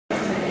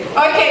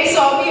Okay, so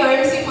I'll be your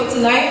MC for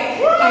tonight.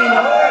 Kind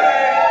of.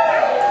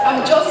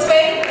 I'm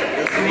Josephine.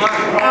 And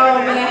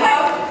I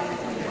have.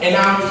 And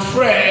I'm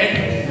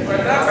Fred.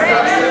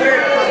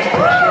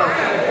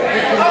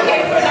 Okay,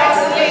 Fred,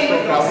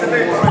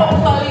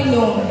 popularly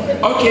known.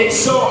 Okay,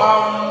 so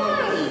are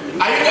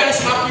you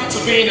guys happy to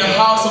be in the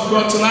house of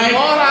God tonight?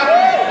 All happy.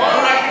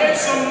 All right, make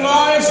some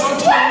noise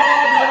unto the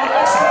Lord.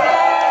 Make some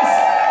noise.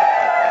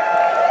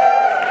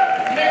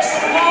 Make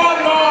some more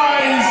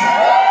noise.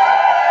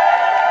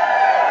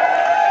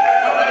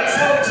 All right,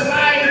 so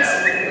tonight,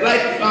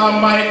 like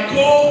my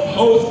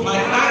co-host, my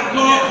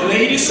anchor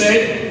lady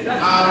said, we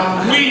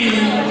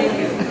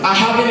are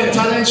having a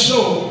talent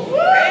show.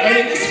 And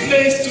in this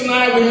place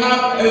tonight, we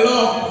have a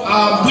lot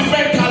of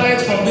different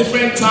talents from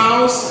different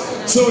towns.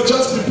 So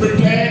just be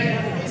prepared.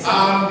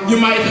 You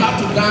might have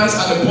to dance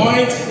at a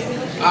point.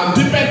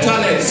 Different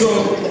talents.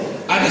 So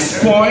at this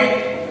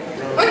point.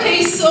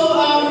 Okay,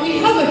 so we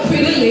have a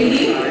pretty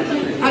lady.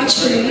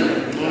 Actually,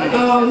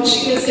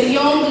 she is a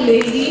young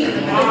lady.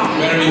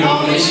 Very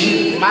young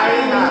lady. This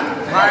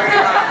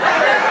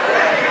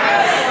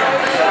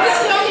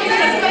young lady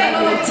has got a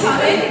lot of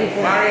talent.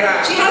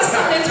 She has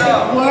talent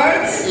with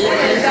words. She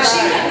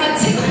can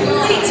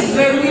articulate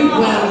very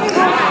well.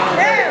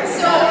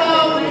 So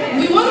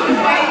we want to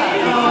invite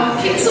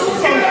Kitso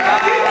from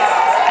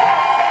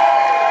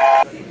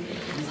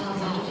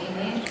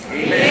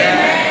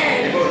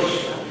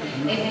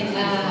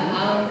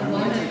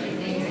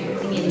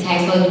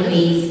entitled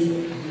Grace.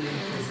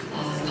 I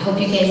hope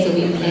you guys will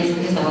be blessed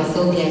because I was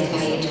so blessed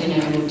by it when I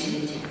wrote it.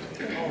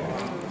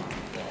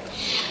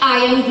 I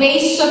am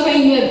grace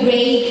offering you a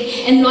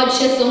break, and not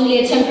just only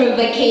a temporary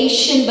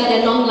vacation, but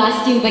a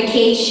long-lasting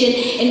vacation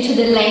into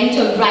the land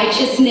of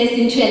righteousness,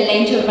 into a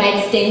land of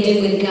right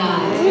standing with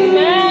God.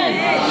 Amen.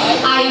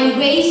 I am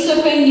grace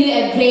offering you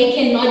a break,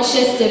 and not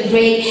just a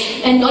break,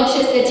 and not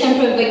just a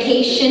temporary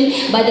vacation,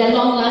 but a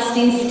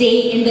long-lasting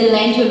stay in the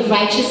land of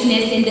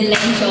righteousness, in the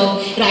land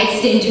of right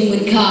standing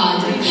with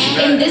God.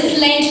 In this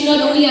land, not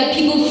only are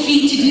people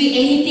free to do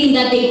anything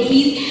that they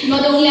please,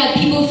 not only are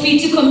people free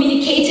to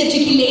communicate,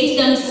 articulate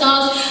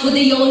themselves with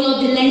the owner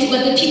of the land,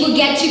 but the people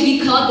get to be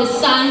called the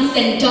sons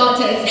and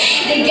daughters.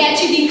 They get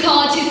to be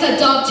called his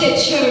adopted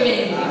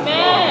children.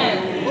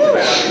 Amen.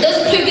 This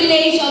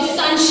privilege of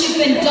sonship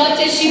and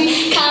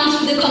daughtership comes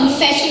with the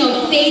confession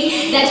of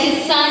faith that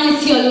his son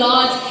is your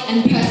Lord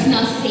and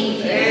personal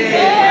Savior.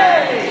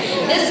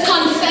 Amen. This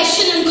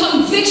confession and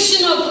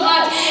conviction of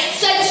God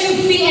sets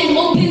you free and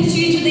opens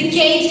you to the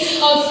gate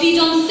of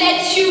freedom,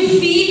 sets you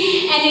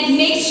free, and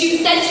it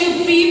sets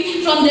you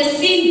free from the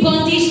sin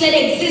bondage that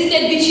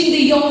existed between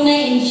the owner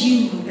and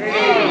you.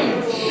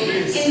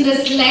 In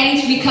this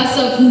land, because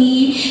of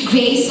me,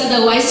 grace,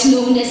 otherwise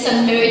known as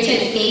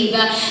unmerited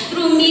favor,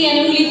 through me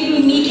and only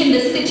through me can the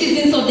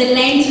citizens of the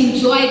land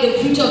enjoy the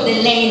fruit of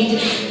the land.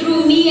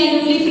 Through me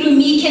and only through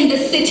me can the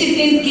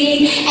citizens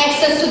gain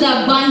access to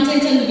the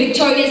abundant and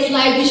victorious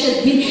life which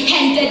has been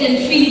handed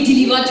and freely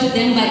delivered to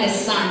them by the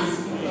Son.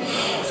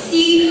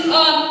 See,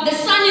 the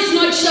Son is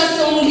not just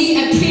only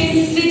a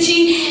prince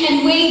sitting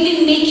and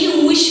waving,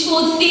 making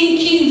wishful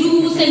thinking,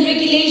 rules and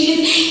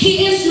regulations.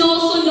 He is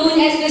also known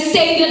as the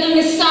Savior, the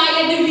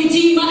Messiah, the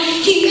Redeemer.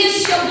 He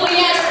is your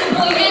boyess, the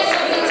boyess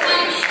of your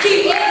time.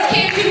 He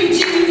came to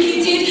redeem you. He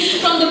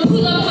did. From the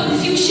pool of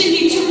confusion,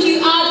 he took you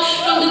out.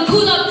 From the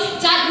pool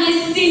of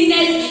darkness,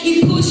 sinness,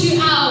 he put you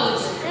out.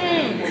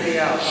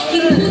 He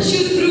put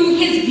you through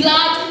his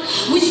blood,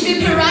 which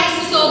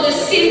vaporizes all the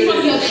sin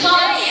from your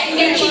heart,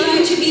 making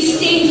you to be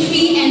stained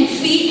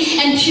free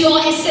and pure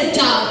as a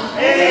dove.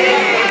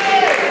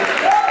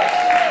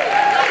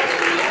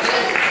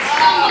 Just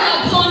stumble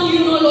upon you,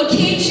 nor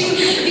locate you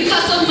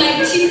because of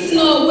my deeds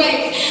nor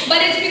words,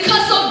 but it's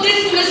because of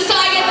this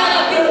Messiah that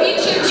I've been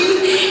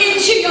introduced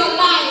into your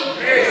life.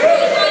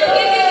 I'm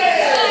living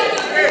inside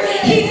of you,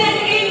 hidden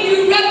in you,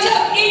 wrapped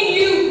up in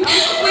you,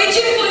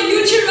 waiting for you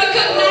to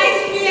recognize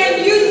me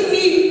and use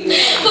me,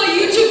 for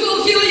you to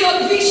fulfill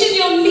your vision,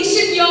 your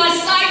mission, your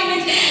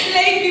assignment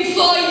laid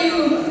before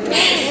you.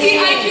 See,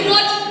 I am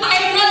not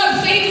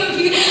afraid of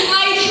you.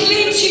 I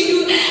cling to you.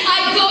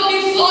 I go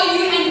before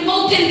you and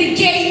open the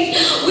gates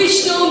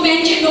which no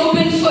man can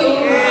open for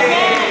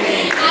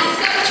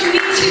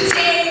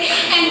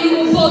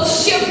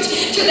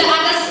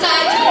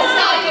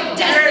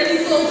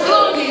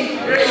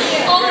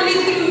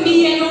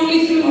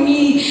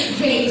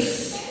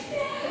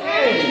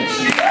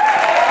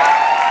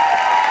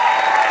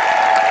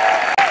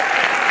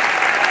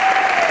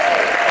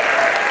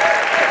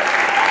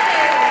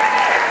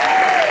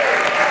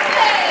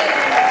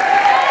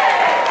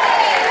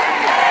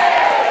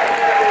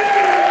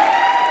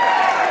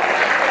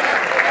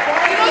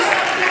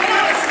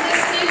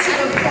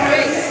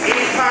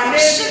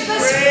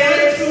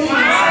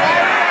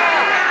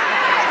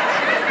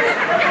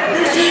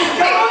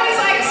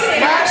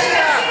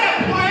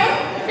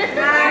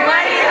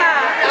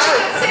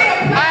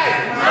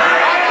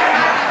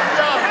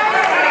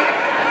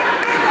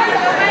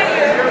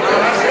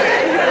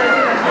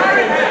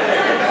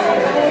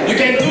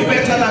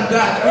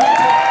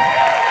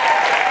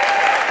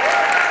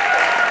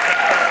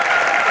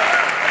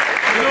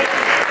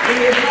in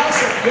the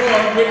house of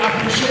God, we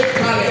appreciate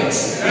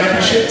talents. We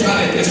appreciate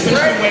talent,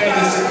 especially when it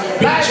is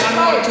being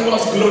channeled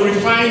towards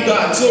glorifying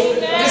God. So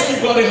let's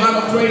give God a hand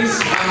of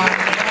praise.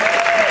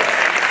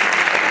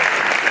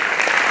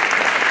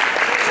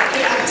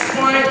 At this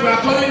point, we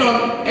are calling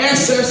on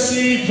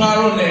SFC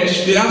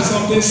Winter. They have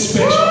something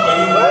special for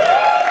you.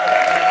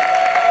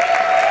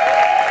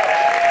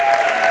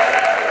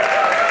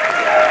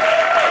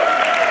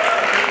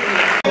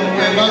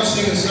 About to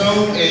sing a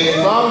song, and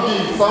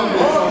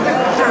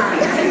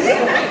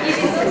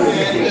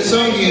the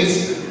song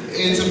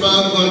it's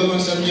about God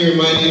constantly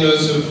reminding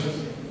us of,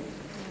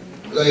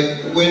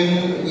 like,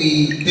 when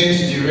we tend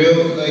to derail,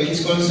 like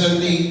He's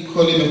constantly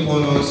calling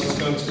upon us, He's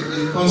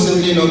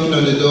constantly knocking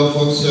on the door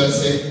for us to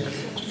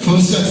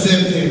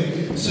accept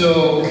Him. So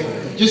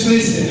just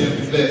listen and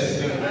be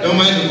blessed. Don't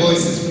mind the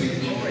voices, please.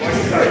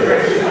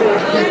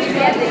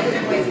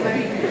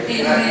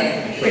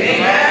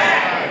 Amen.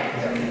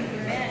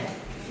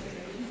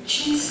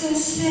 Jesus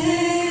said,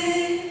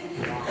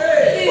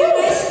 here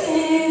I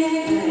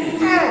stand,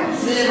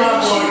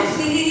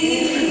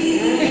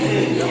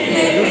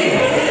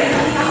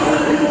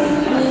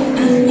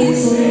 and you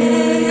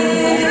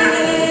said,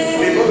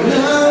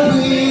 I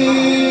will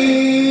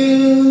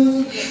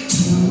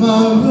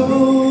tomorrow.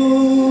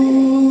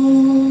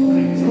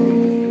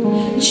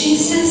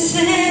 Jesus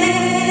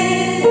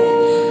said,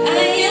 I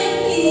am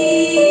He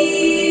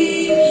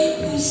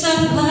who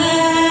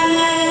supplies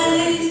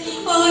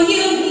all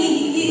your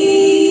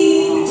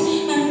needs.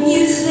 And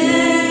you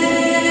said,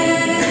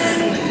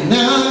 and I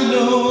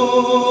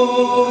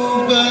know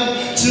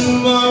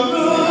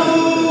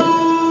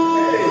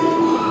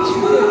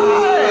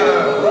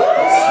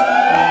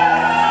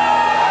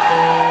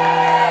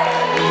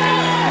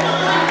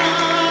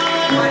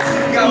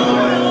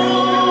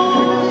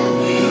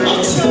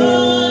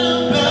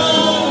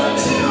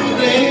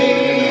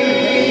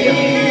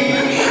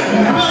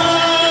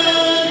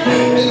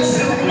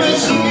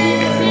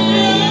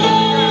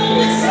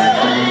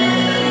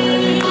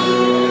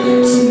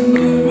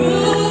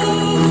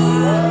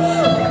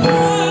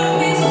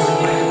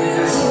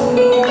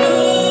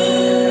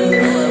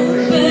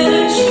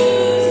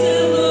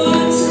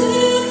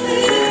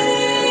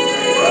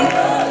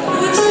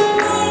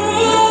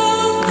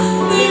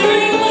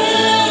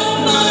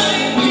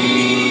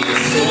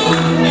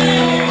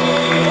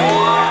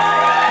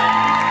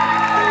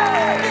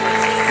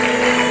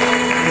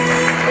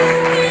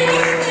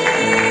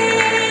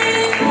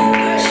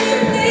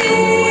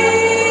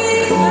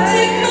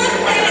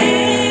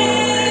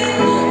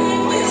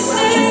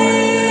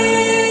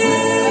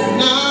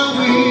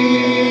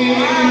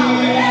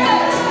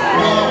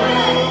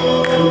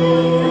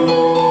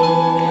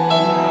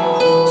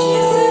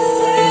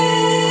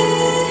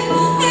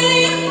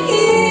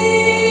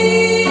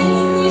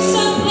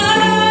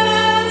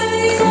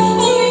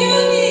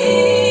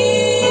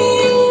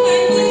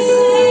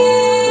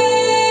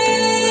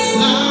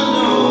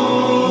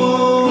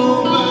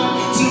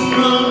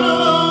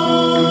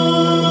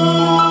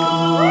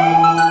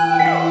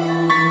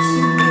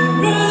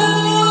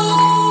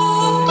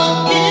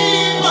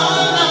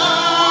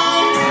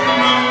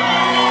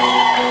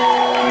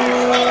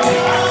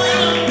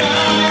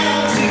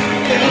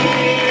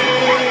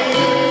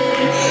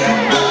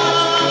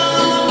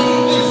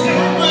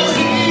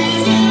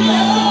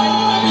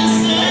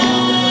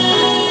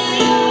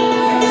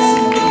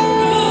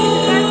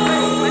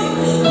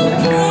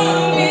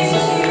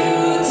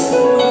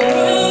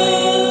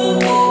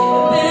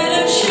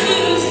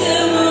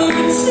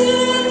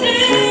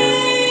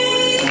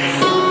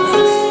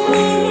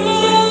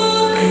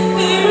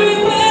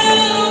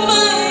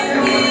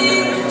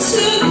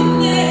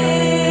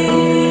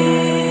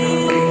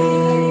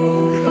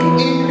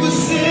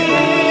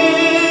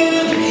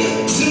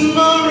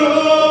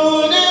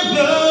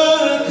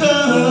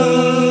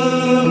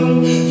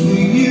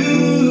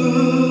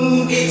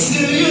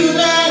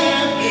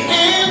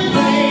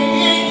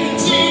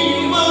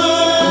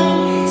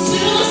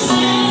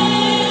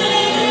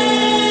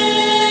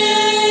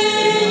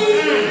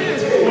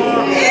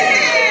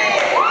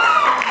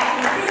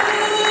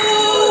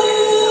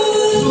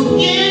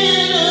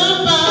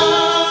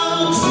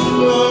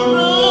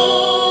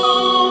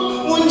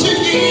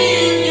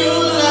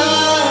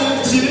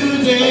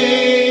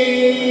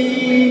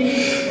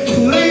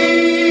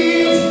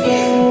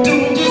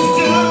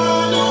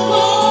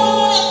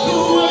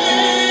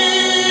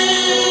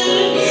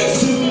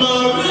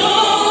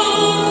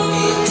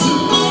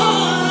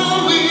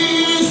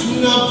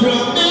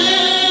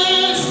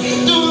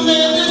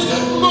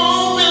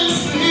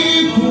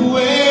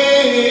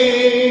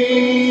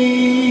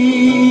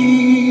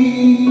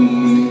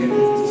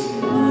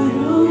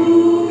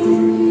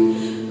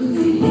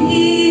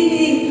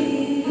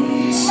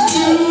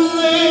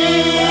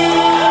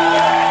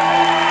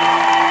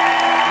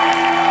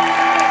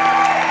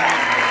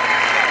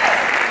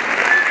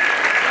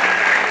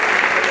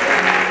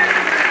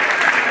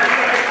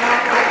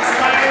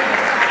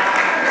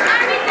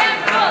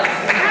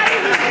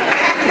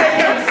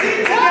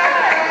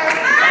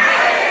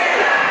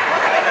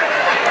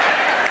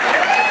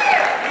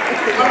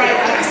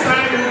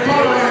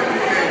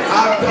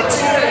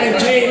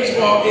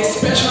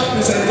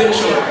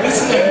presentation.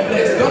 Listen and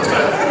bless.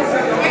 Doctor.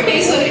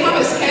 Okay, so they have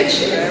a sketch.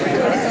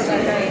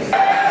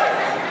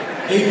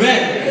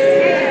 Amen.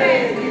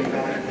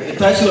 The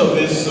title of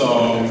this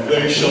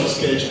very short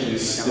sketch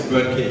is The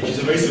Birdcage. It's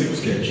a very simple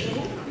sketch.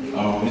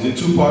 It's in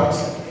 2 parts.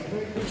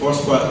 The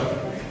first part,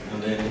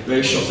 and then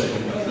very short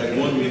second part, like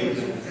 1 minute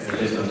or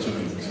less than 2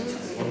 minutes.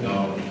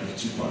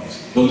 2 parts.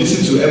 But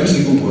listen to every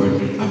single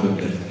word and be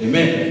blessed.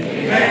 Amen.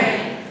 Amen.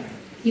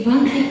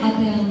 Евангелие от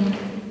Иоанна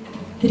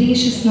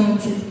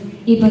 3:16.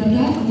 «Ибо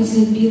так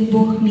возлюбил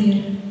Бог мир,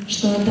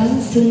 что отдал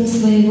Сына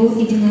Своего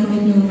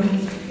Единородного,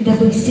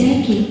 дабы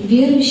всякий,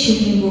 верующий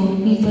в Него,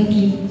 не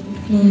погиб,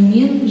 но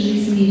имел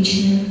жизнь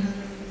вечную».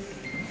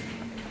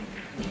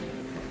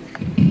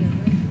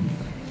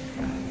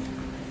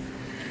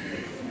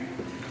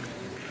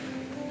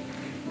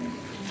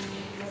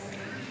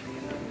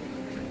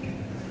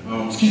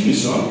 Excuse me,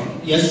 son.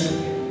 Yes,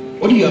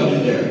 What do you have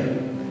in there?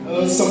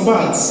 some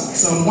birds,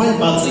 some white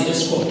birds I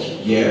just caught.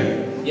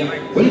 Yeah. Yeah.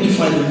 Where did you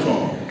find them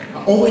from?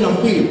 Over in a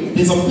field.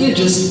 There's a field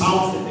just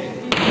out there.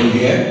 Oh,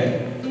 yeah.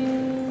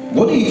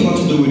 What do you plan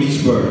to do with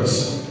these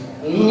birds?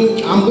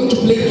 I'm going to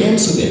play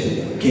games with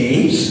them.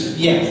 Games?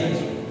 Yeah.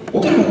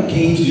 What kind of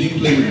games do you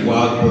play with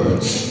wild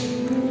birds?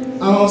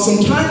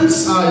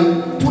 Sometimes I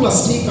pull a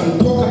stick and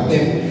poke at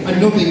them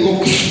and they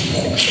go.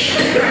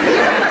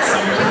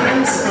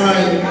 Sometimes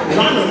I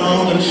run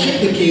around and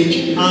shake the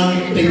cage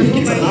and they think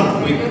it's an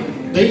earthquake.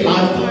 They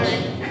like that.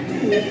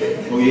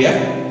 Oh,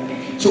 yeah?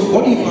 So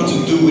what do you plan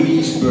to do with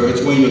these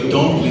birds when you're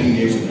done playing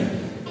games with them?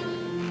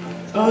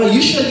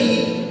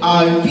 Usually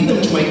I feed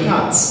them to my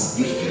cats.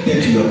 You feed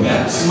them to your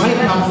pets? My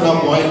cats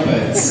love white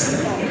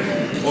birds.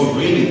 Oh,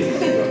 really?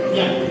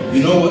 Yeah.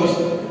 You know what?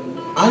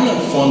 I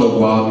am fond of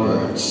wild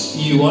birds.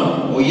 You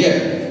are? Oh,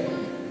 yeah.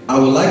 I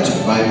would like to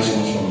buy this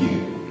one from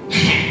you.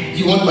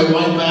 You want my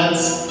white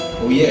birds?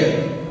 Oh,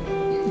 yeah.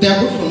 They are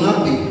good for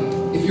nothing.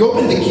 If you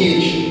open the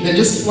cage, they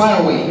just fly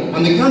away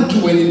and they can't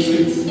do any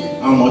tricks.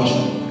 How much?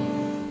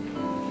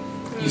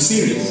 You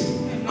serious?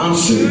 I'm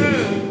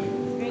serious.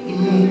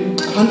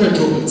 100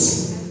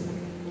 rubles.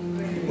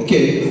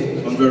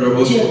 Okay, 100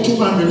 rubles.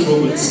 200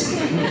 rubles.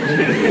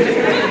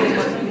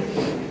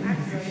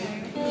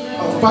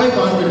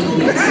 500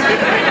 rubles.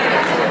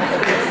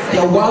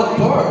 They're wild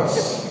birds.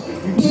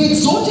 They're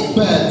exotic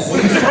birds.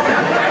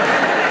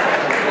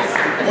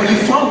 Well, you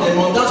found them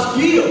on that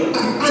field.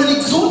 An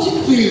exotic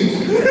field.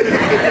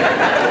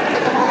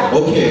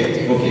 Okay.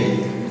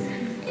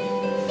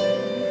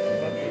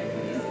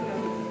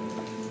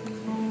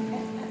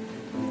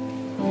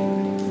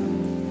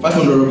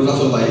 500 rubles,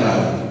 that's all I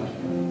have.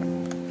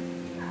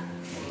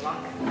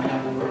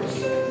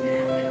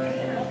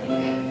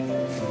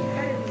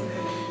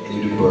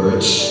 Little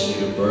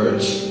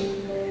birds.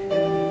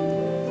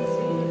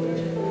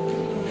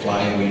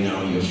 Fly away now,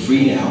 you're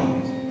free now.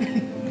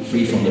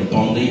 Free from the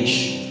bondage,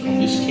 from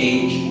this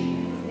cage.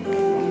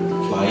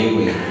 Fly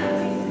away.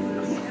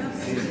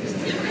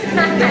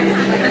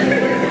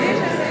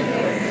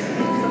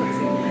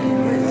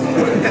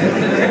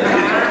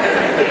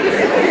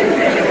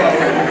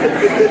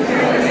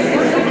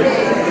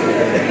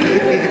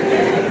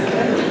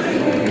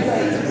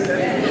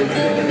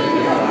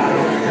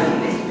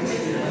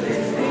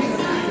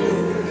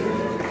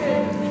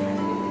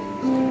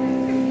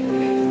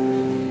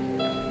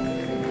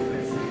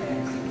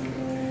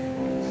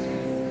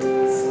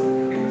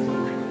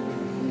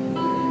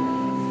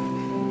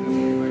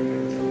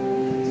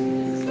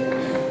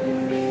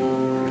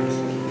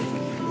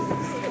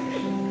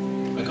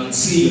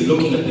 See you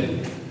looking at the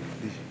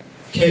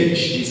cage,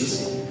 Jesus.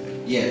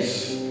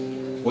 Yes.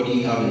 What do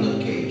you have in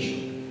that cage?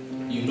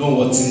 You know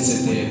what's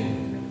inside there.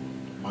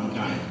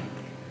 Mankind.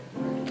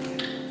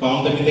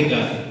 Found them in the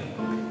garden.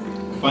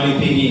 Funny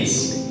thing is,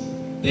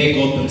 they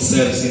got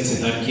themselves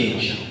into that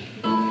cage.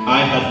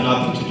 I had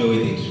nothing to do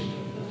with it.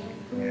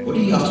 What do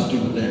you have to do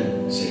with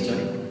them, Satan?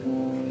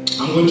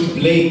 I'm going to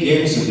play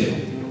games with them.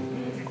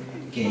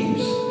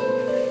 Games?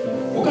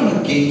 What kind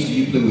of games do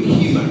you play with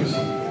humans?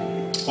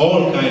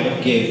 All kind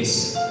of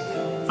games.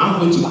 I'm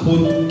going to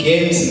put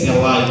games in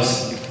their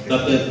lives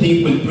that they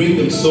think will bring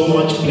them so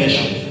much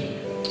pleasure.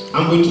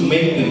 I'm going to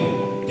make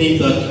them think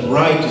that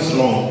right is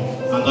wrong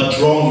and that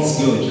wrong is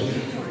good.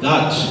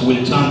 That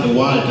will turn the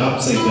world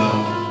upside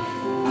down.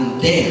 And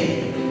then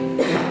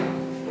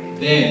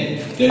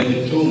they'll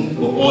be doomed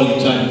for all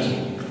eternity.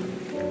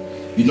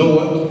 You know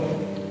what?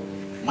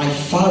 My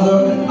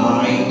father and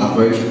I are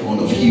very fond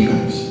of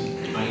humans.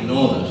 I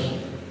know that.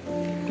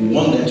 We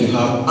want them to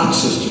have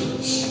access to us.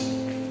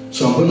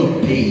 So I'm going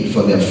to pay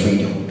for their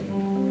freedom.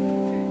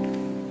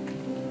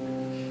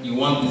 You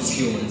want these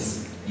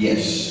humans?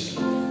 Yes,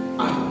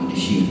 I am the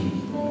human.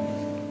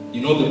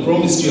 You know they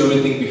promised you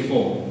everything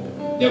before.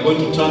 They're going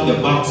to turn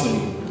their backs on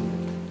you.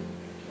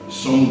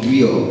 Some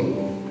will,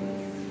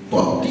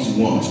 but these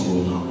ones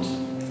will not.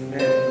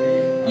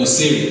 You're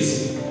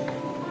serious?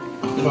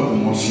 I've never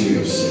been more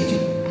serious, Satan.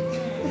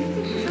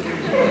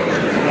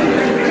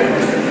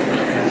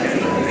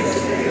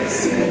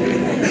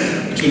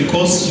 It will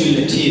cost you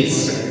your tears.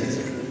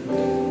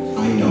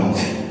 I know.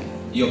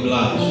 Your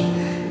blood.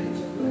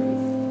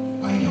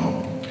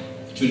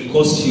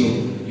 cost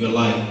you your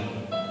life.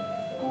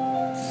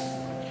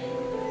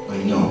 I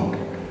know.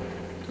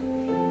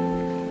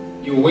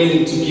 You're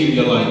willing to give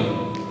your life.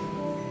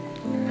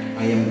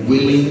 I am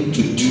willing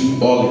to do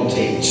all it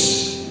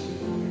takes.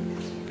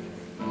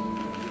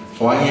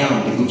 For I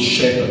am the good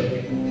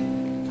shepherd,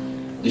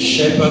 the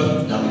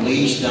shepherd that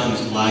lays down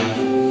his life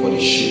for the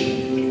sheep.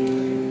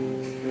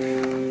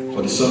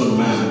 For the Son of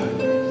Man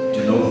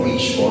do not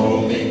wish for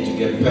all men to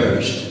get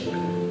perished,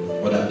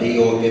 but that they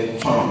all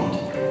get found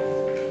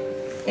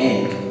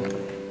and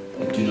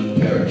do not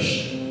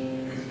perish.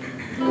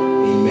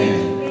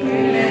 Amen.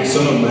 The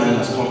Son of Man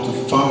has come to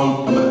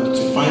find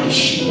the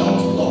sheep that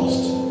was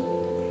lost,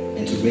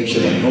 and to make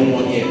sure that no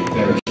one here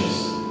perishes,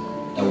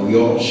 that we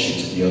all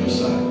shift to the other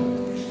side.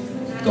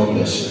 God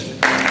bless you.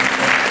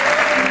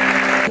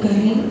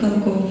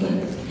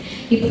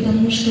 И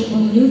потому что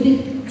Он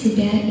любит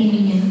тебя и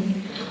меня,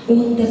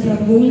 Он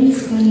добровольно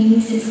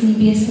склонился с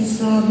небесной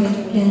славой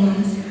для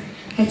нас,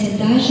 хотя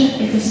даже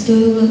это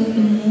стоило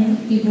Ему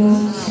Его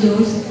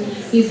слез,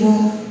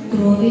 Его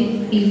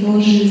крови и Его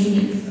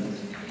жизни.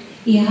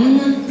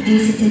 Иоанна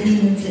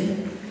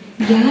 10:11.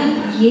 «Я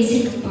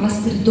есть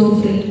пастырь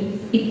добрый,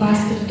 и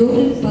пастырь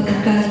добрый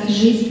полагает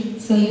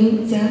жизнь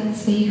свою за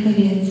своих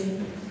овец».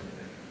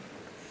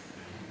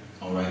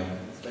 All right.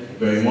 Thank you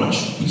very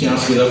much. Put your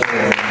hands together for.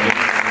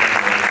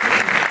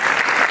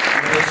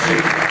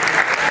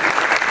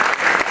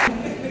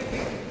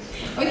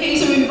 Okay,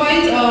 so we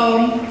invite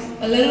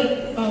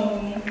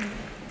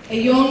a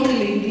young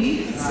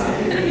lady.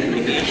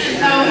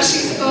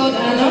 She's called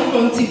Anna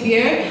from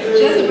Tver.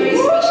 She has a very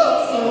special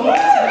song.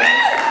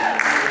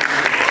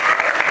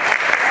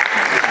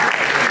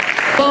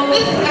 Well,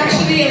 this is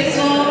actually a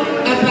song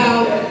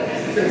about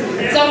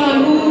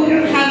someone who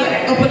had an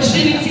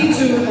opportunity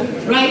to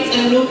write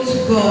a note to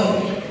God.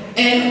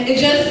 And it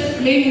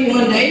just made me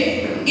wonder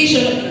if each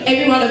and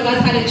every one of us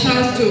had a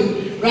chance to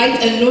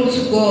write a note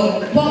to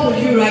God. What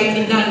would you write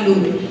in that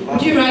note?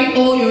 Would you write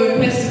all your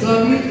requests to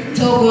God? Would you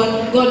tell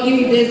God, God, give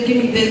me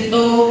this,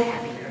 or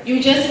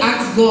you just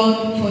ask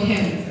God for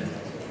Him?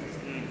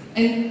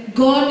 And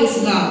God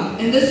is love,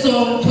 and this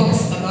song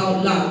talks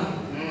about love.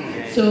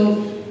 So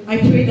I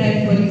pray that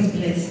everybody is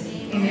blessed.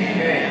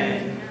 Amen.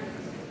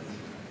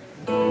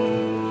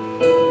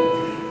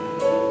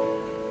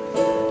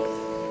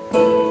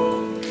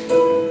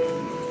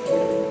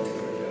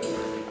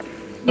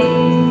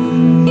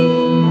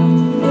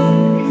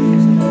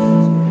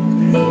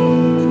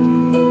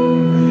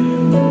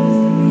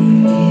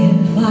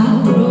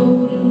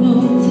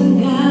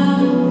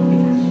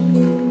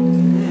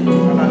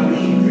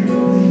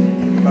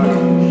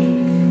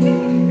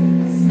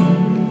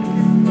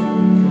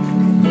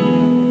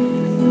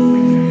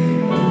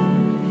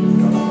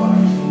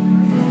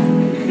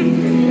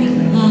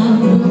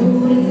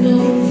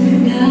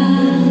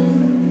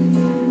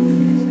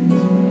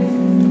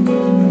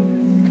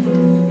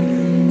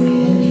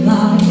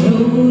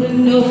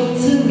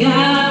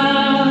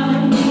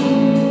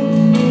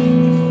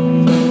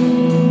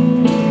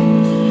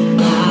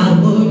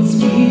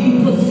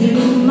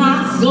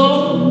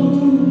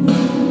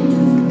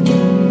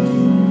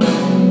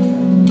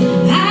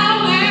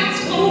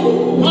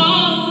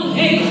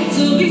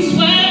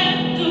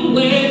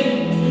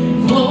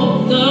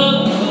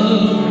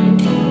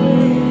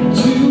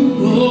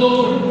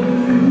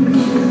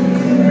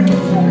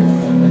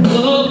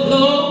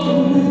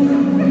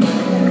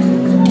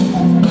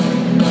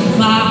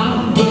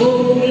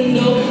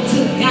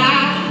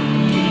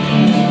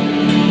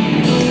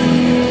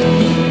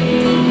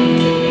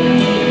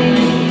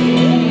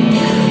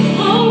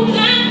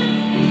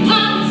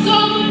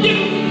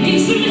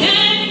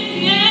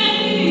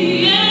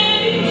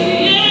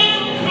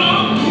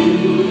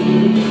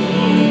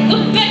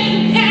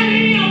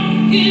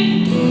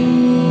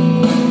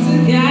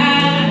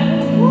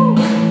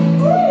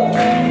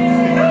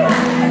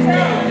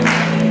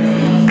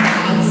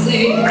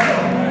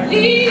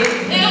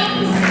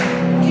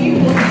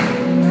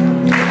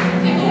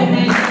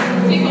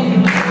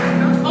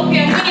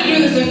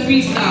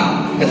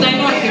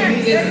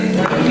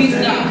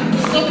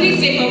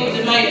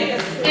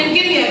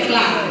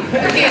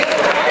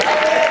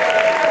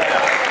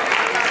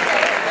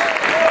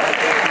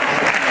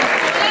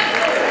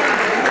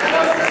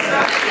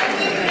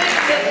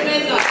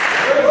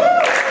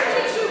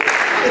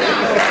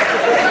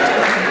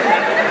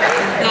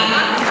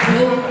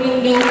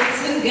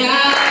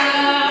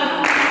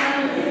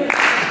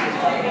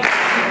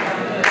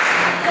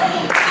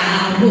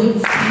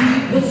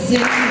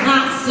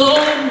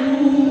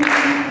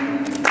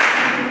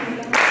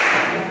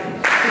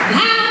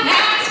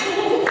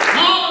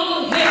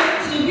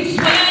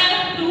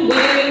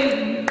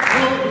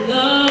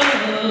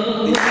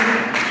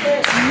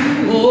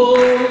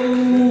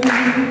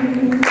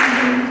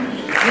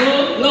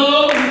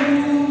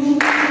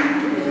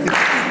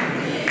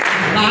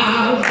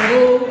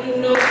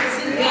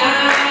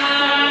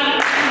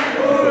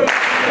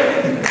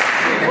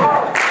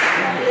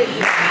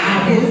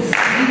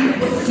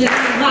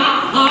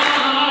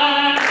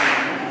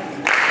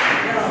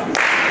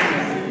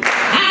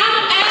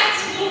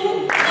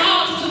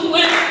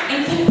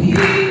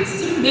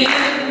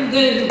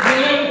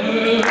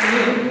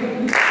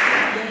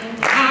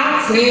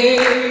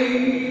 Right.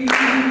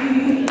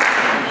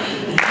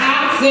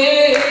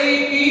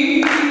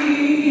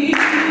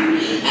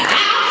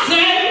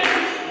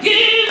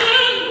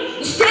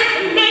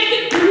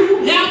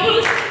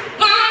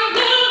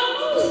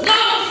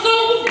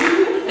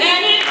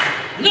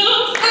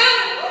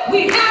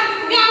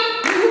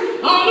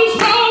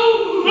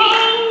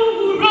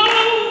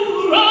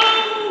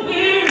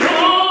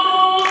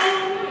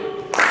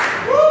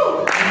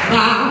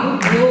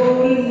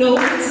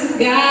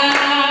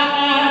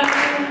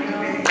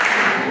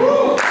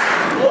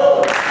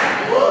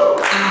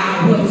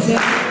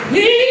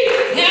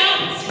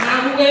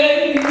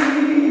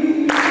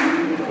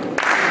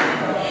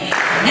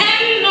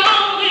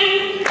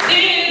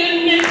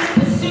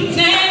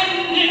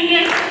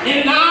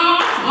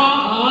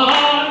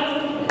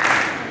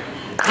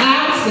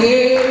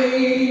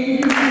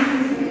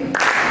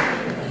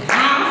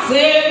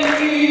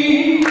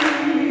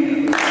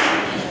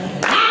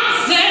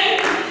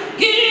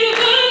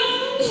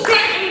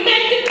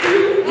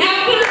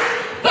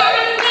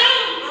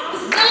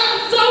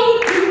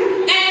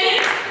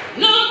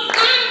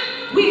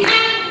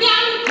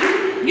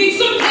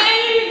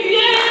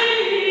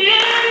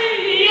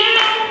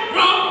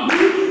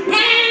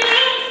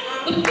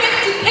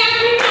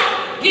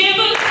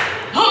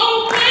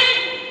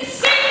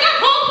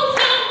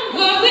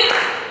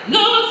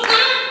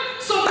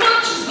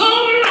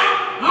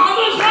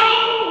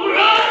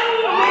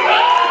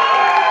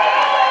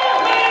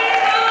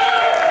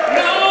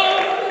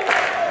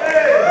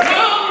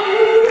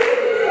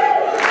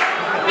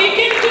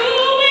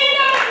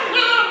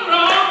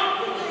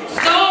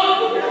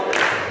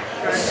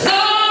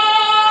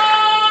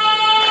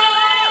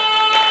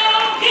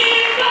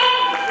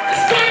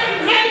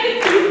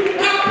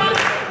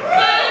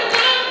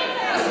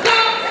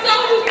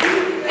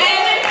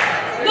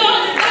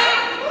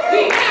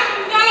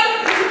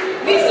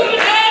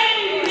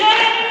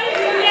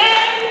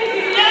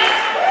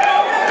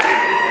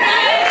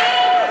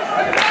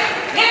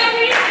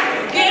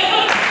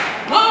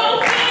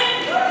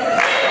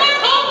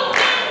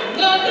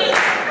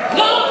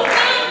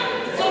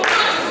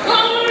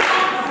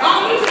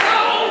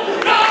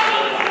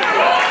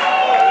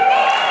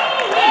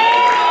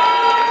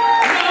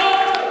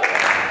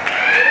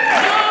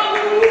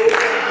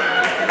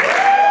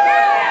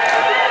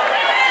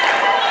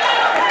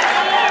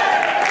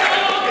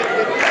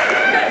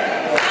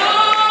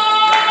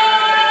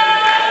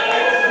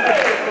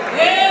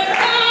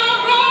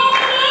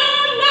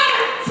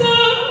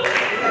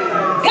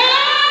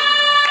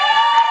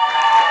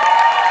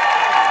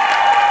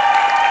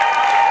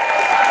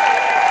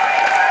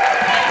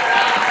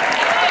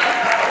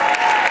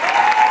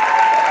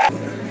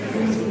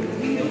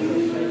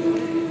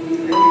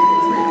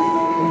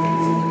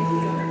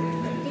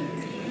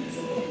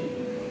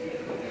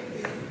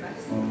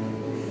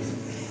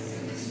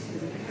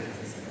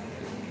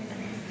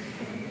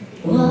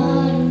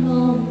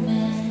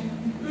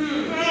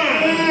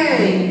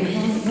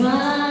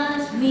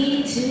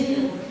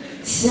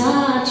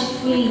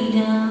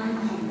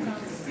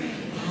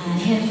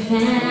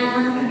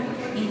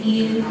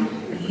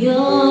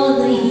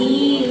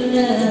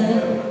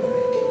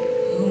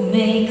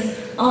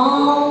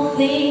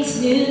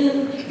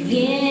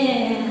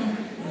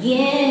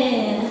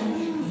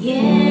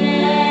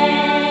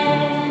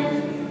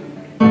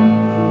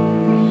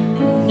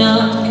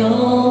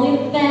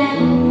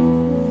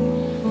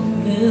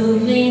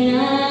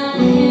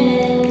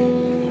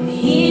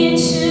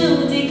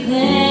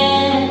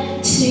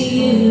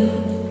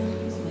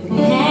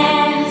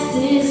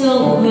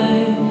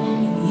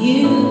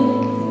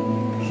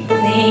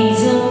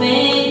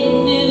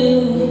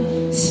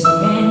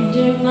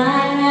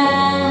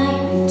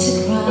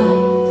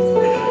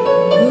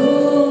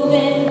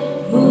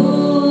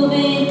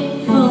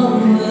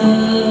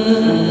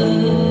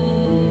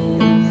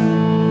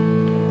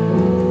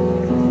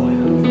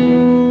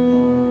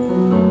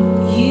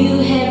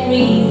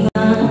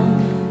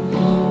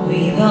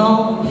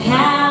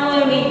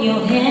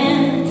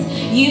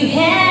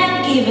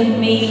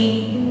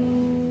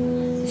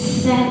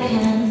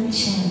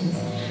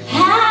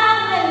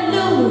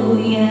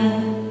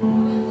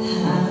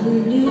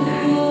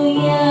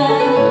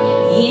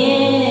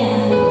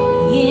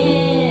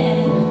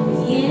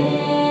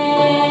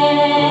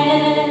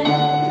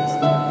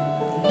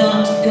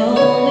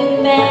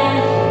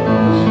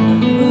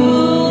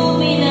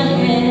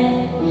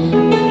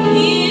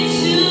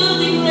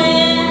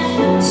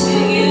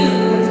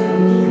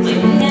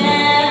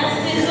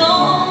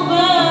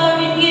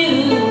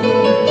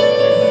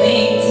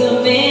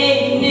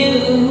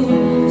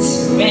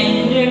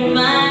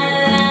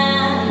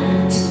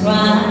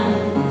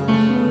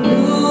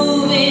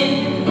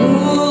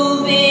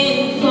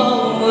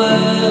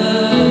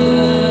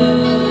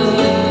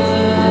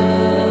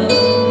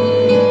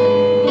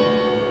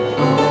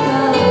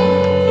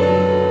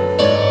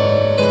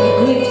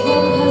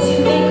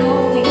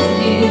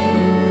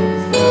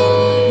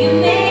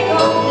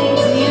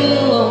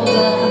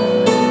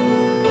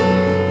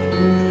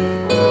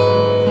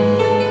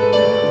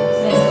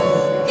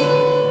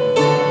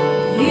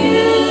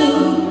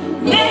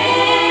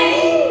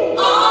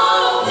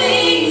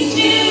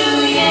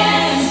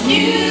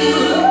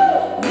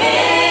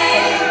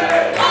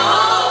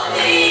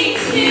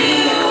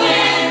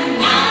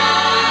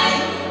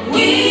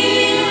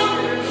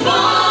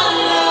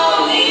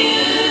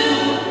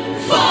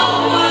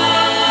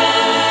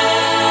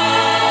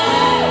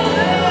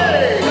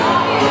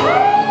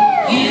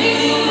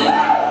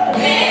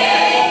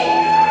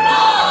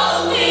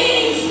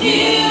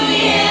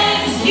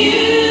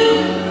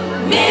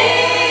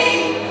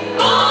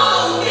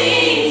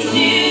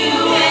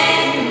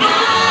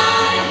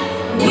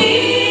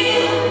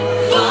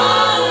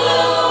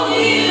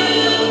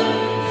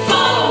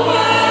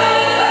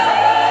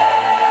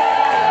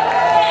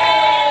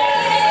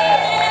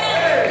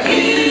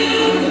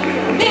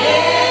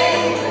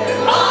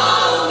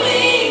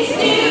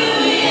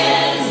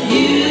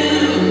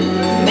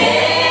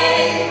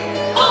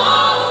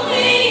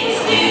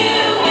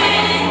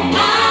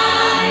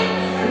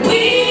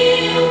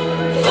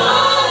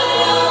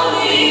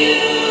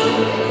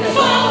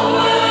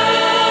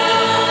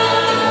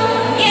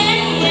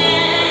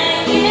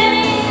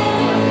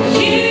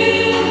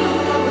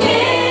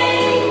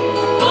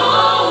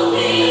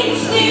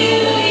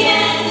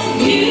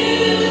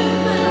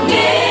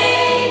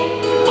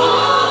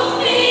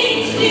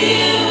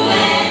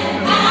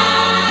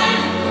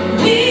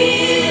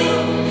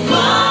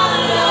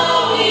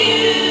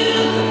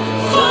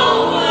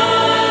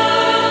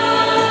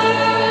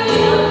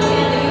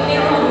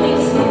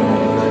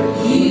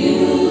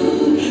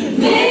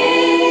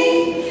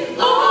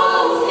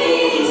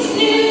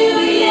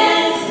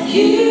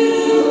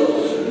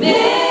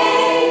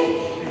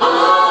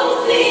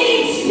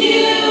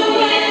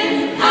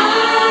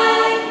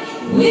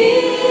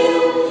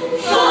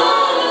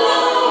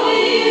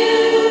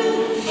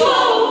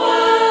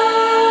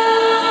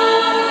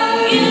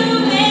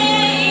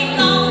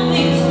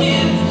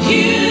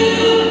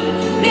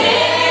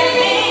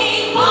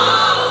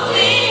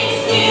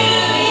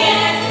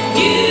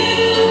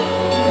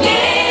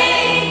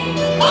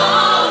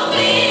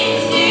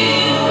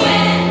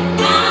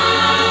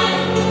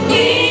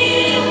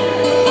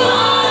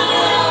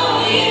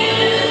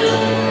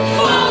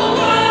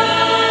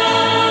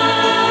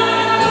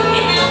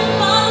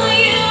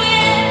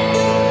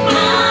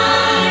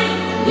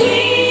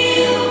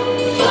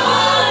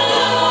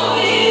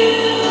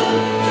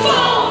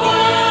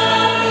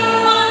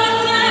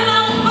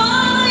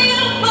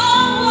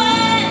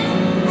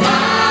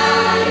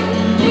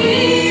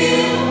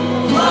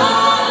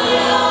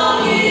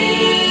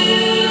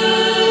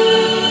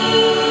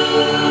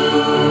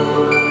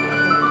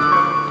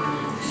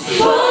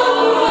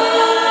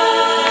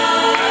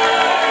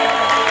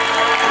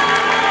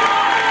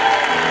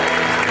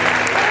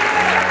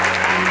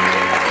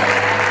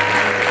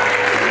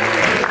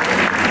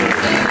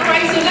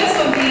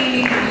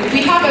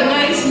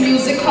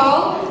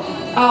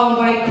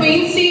 By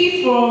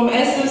Quincy from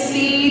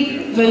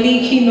SFC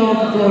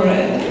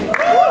Winter.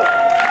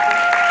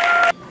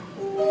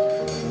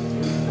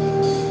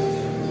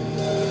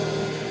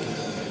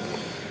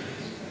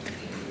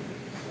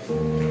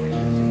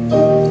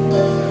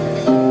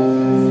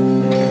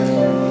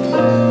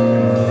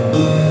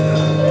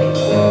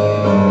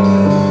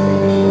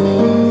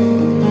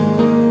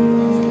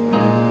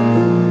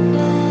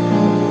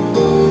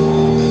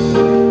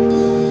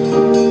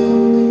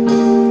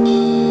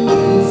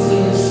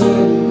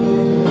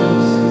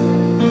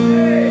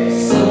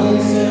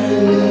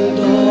 Sunset and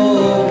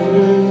dawn.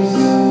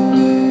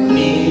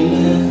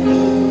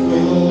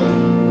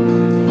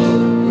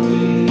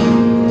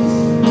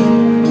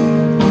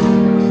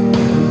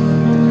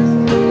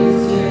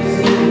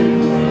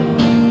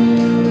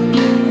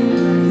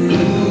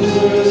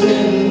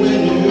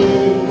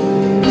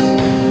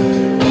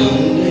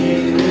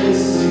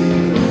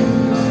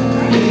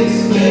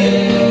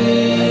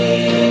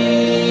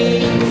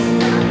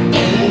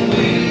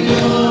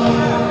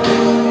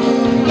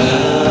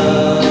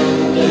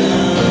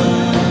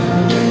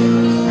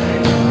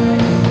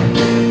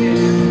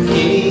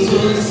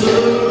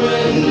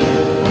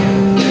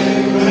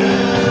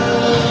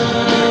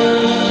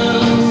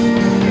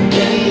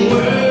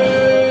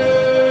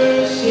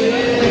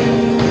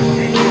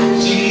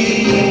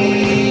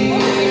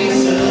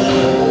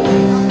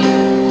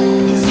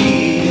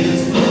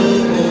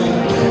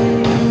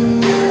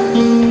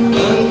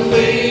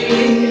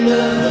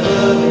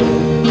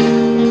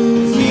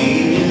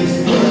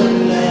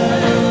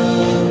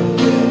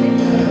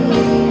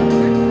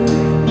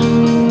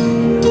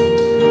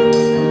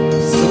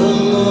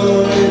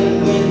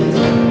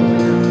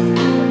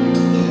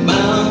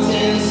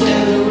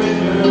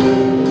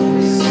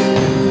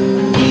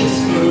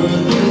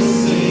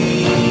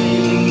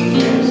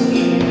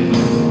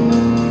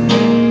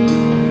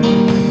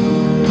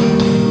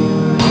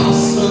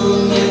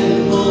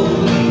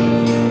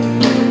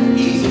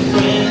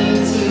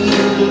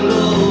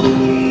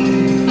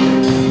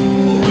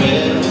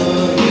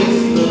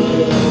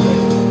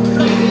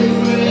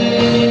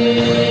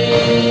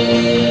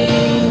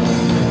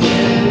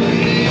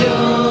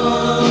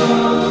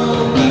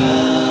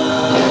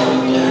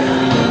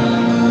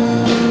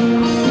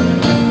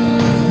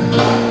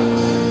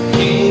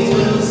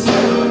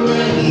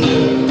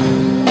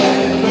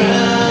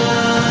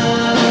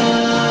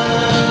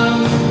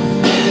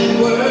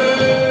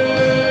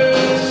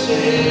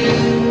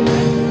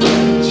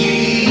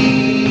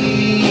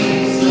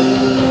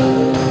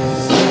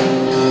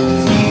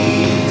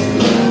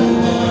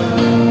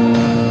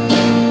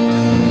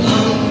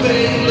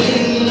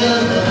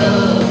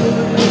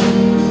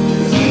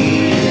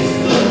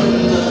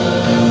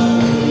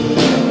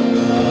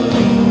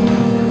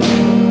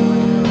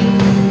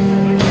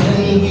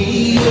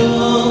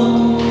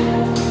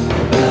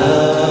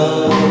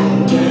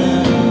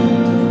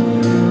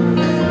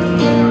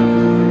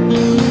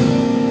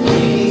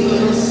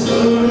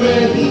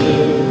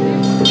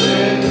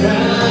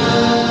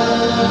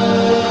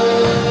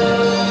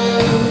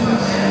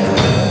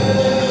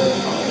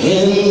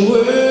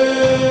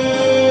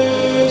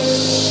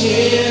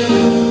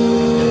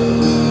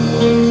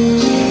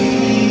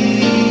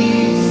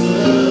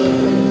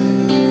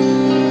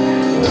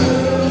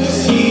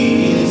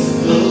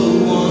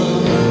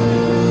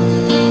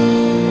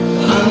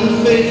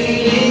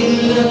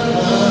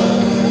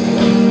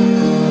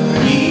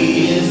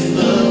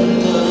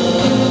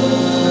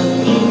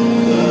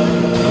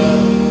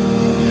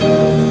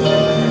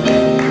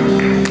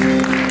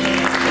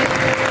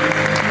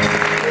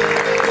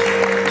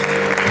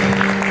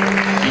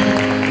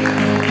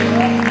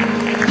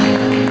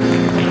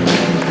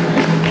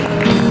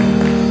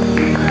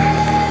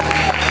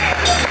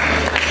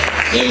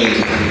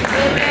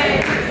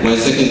 Amen. My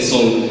second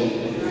song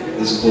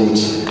is called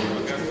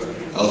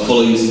I'll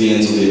Follow You to the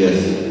Ends of the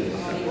Earth.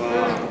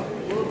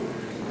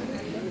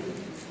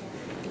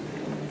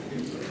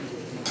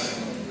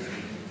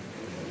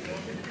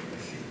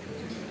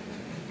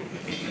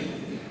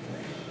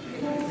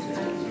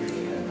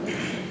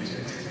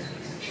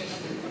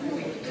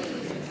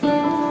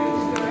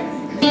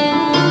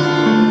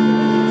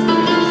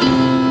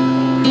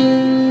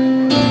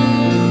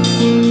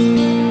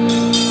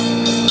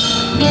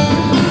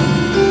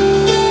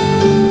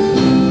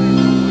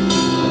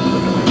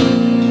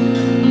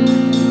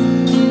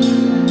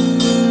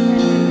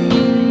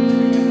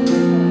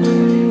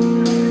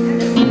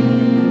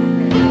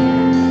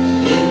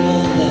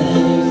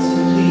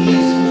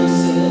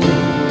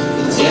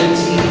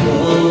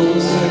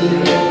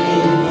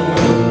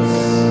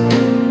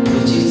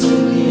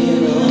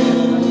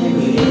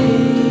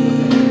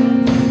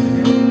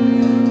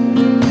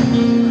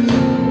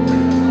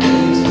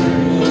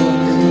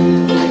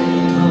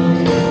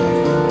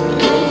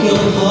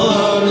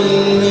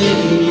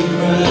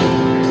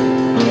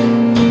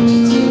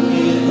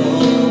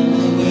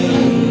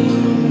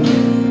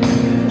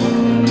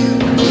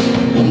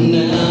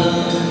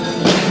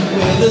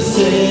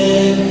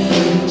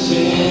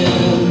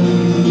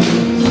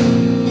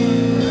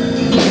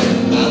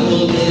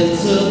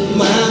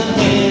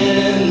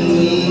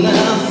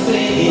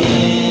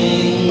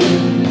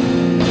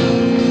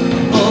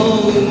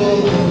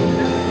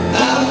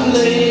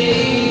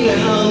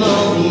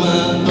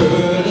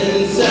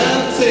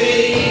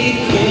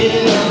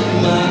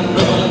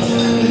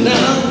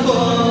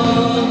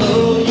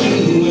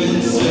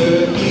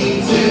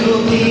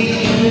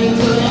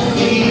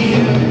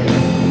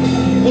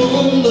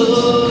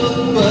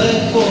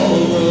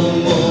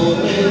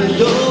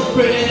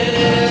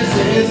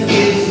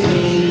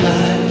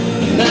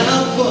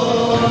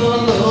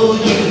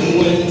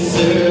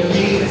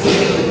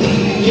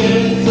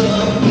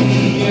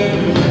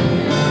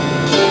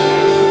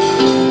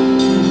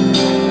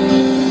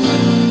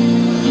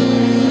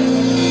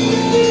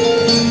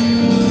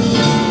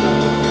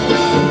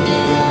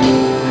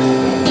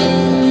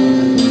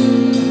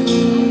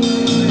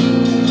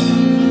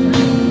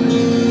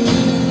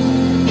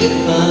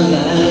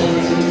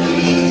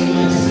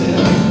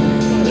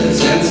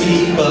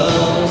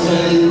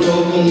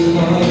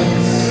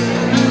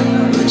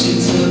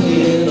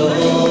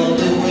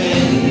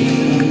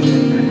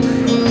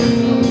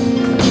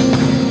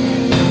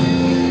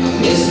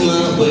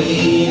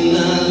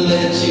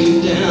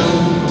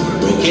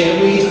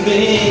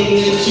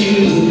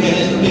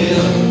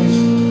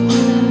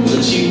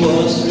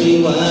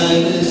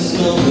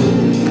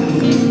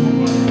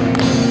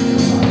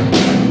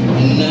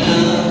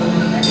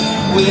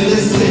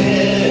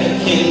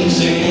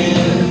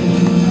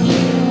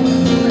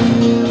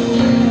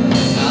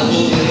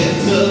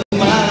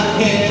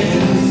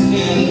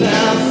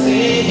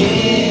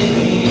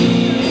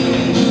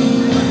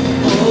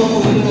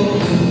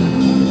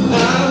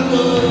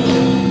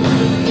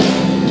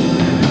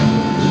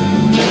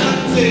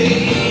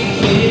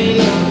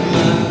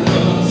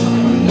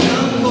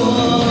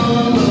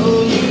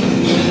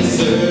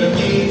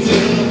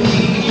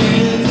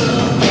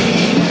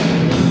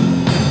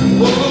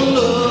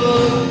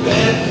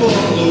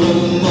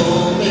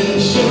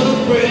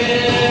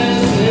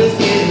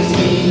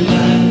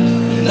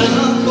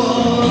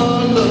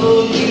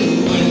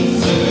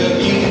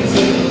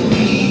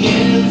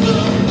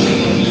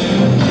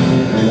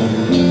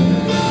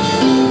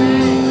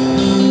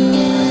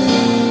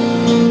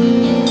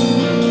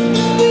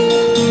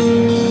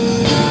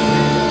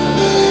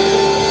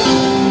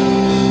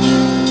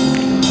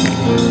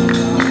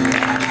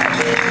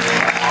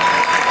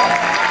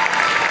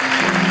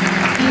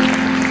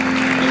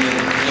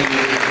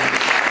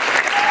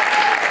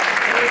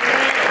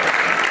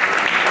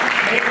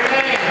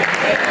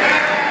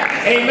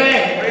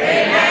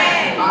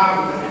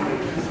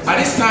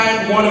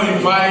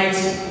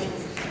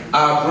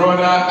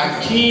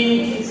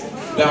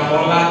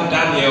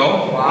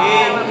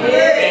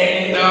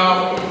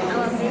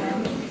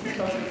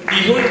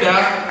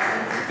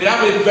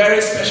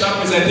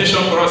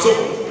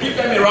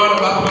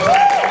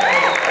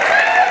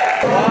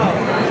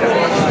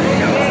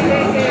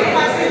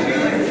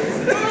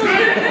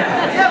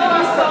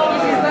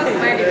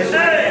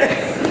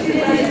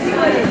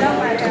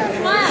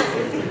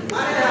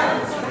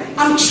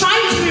 I'm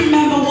trying to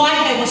remember why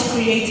I was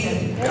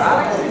created.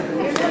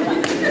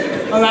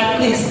 Or at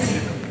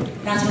least,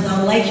 that's what I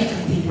would like you to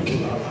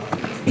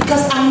think.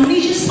 Because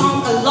amnesia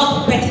sounds a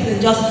lot better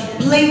than just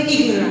plain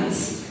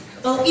ignorance.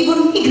 Well,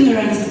 even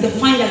ignorance is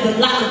defined as the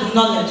lack of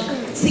knowledge.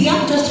 See,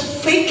 I'm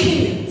just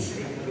faking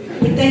it,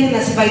 pretending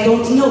as if I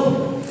don't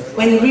know,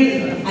 when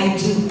really I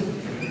do.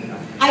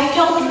 I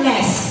felt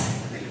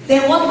less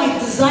than what my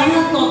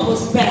designer thought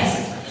was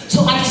best.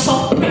 So I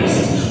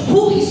suppressed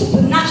who he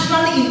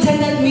supernaturally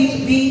intended me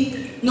to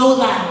be. No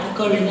lie, I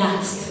got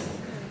relaxed.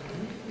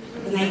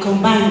 Then I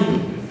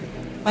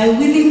combined by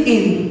weaving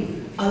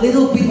in a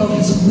little bit of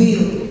his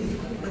will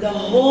with a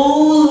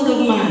whole lot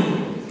of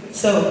mine.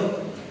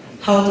 So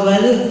How do I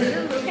look?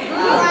 Because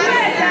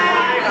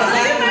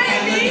I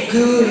look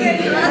good. I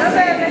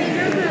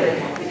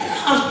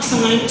have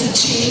time to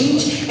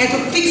change and to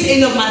fix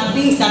any of my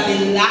things that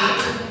may lack.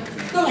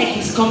 Not like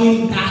he's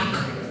coming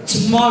back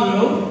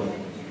tomorrow.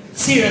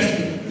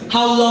 Seriously,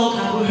 how long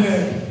have we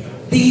heard?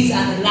 These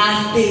are the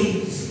last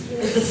days.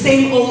 It's the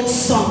same old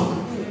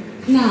song.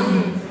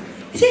 Now,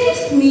 is it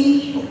just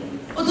me?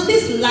 Or do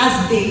these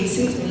last days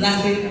seem to be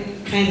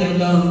lasting kind of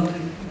long?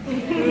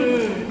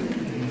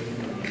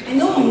 I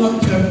know I'm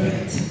not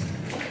perfect.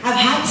 I've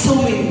had so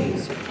many.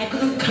 I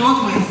couldn't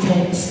count my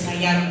faults,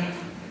 Diana.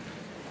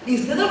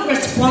 Instead of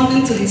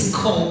responding to his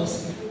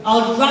calls, I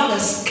would rather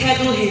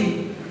schedule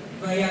him,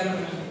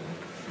 Viagra.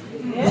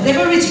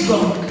 Whatever is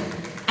wrong,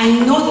 I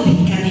know that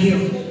he can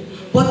heal.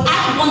 But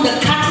I want the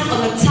cattle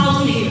on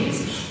 1,000 hills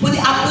with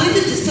the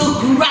ability to still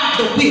grab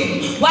the wheel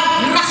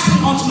while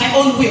grasping onto my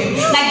own will,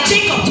 like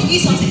Jacob to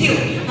Esau's hill.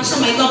 And so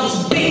my love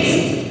is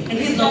based, and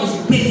his love is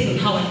based on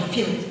how I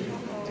feel.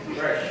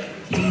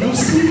 He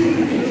loves me.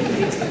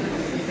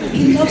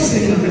 He loves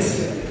me not.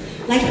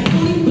 Like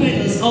pulling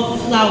petals off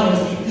flowers.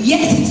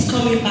 Yes, he's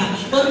coming back,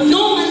 but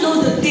no man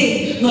knows the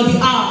day nor the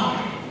hour.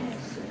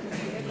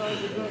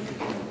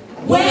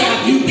 Where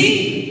have you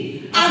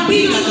been? I've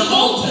been at the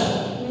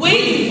altar,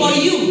 waiting for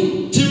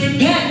you to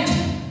repent.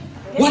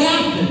 What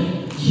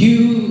happened?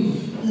 You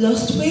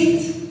lost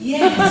weight?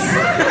 Yes. I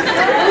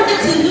wanted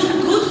to look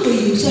good for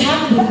you, so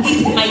have to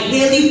eat my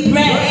daily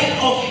bread. Bread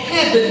of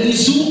heaven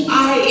is who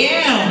I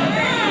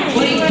am.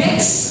 But it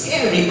gets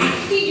scary. I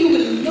feed you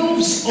with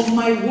loaves of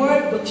my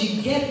word, but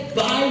you get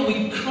by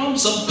with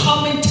crumbs of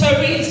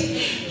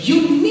commentaries.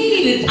 You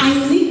needed, I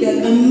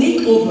needed a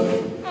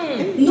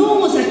makeover. No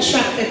one was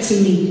attracted to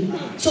me,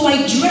 so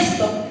I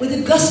dressed up with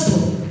the gospel.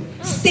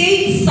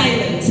 Stayed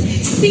silent,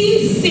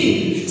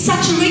 sin,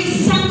 saturate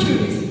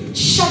sanctuaries,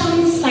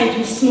 shadowing sight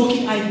with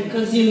smoky eye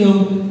because you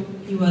know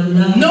you are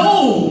loved.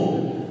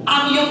 No!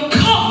 I'm your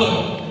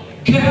cover,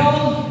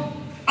 girl.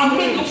 I'm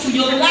making for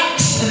your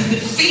lacks and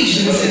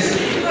deficiencies.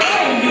 I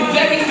am your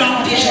very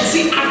foundation.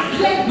 See, I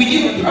played with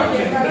you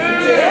perfectly.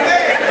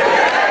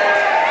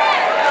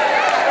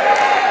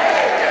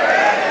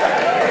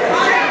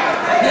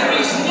 There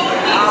is no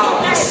need for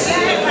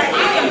concealment, for I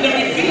am the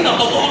revealer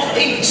of all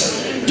things.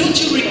 Don't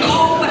you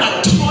recall when I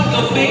tore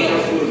your veil?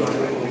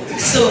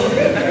 So,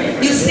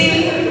 you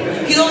see,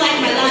 you don't like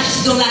my lashes,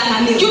 you don't like my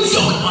nails. You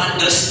don't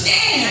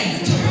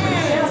understand.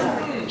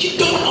 You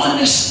don't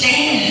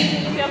understand.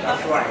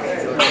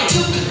 I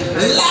took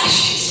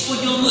lashes for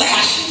your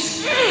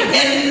lashes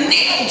and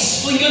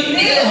nails for your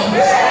nails.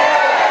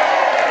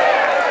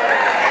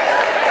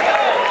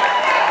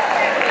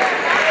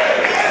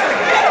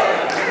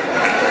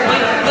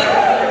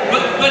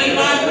 But if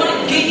I'm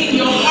not gaining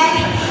your heart,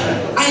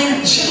 I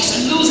am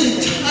just losing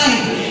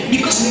time.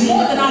 Because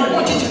more than I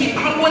want you to be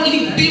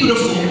outwardly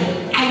beautiful,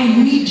 I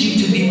need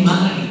you to be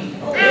mine.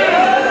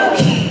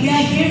 Okay, we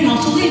are here now,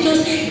 so let's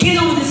just get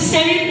on with the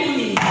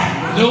ceremony.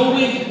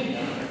 Knowing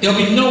there'll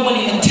be no one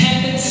in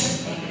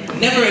attendance,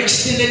 never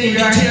extended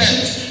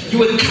invitations. You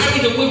were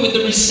carried away with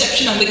the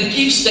reception and the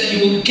gifts that you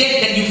will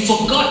get that you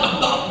forgot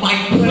about my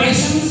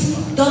presence.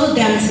 Dollar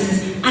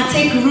dances. I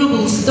take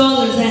rubles,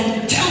 dollars,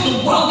 and tell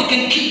the world they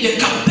can keep their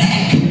cup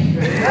back.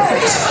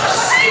 Stop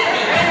saying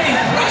it. Don't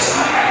impress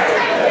me.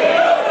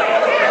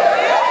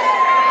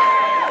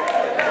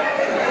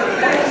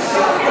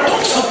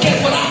 Don't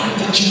forget what happened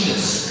to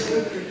Judas.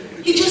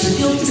 You just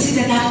failed to see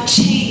that I've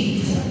changed.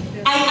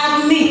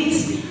 I admit,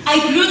 I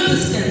grew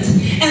distant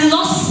and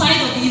lost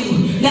sight of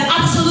you, the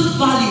absolute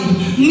value,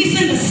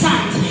 missing the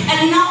signs,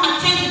 and now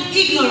attend with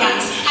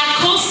ignorance. I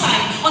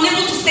co-sign,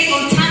 unable to stay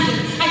on tangent.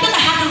 I thought I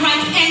had the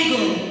right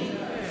angle.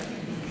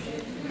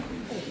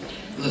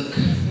 Look,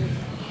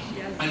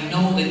 I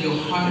know that your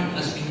heart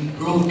has been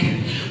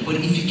broken, but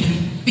if you can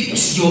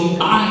fix your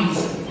eyes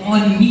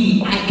on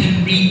me, I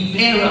can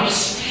repair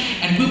us.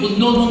 And we will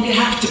no longer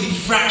have to be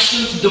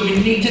fractions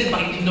dominated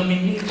by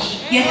denomination.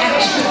 Yet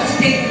actually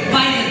stay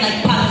divided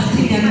like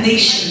Palestinian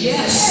nation.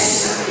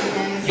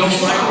 Yes. Your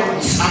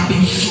fouls have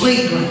been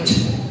flagrant.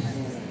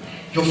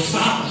 Your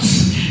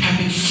fouls have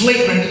been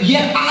flagrant.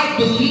 Yet I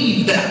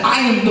believe that I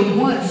am the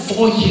one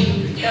for you.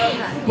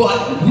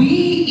 But we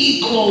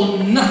equal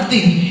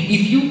nothing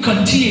if you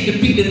continue to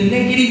be the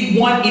negative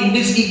one in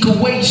this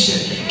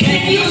equation.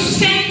 Can you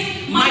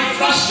sense my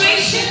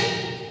frustration?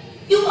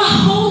 You are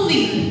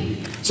holy.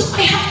 So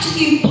I have to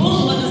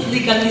impose what is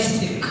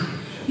legalistic,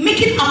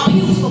 making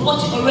appeals for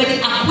what you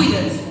already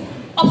acquitted,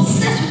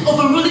 obsessed with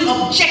overruling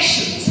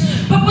objections,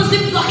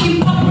 purposely blocking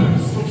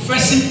purpose,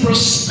 professing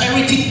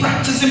prosperity,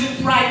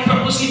 practicing pride,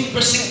 purposely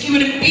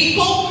persecuting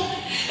people.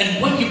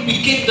 And when you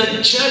became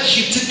the judge,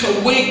 you took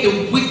away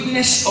the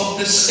witness of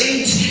the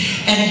saints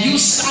and you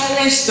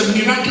silenced the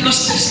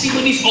miraculous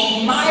testimonies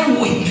of my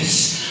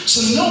witness.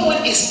 So no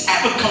one is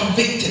ever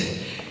convicted.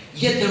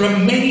 Yet there are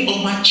many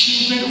of my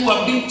children who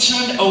are being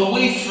turned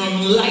away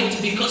from light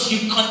because you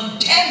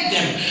condemned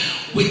them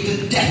with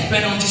the death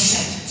penalty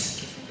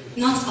sentence.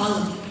 Not all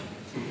of them.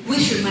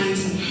 Which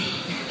reminds me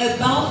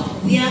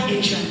about their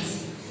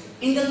entrance.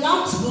 In the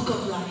Lamb's Book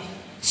of Life,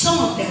 Some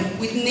of them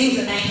with names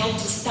that I helped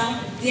to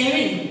stamp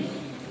therein.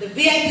 The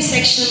VIP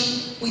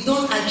section, we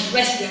don't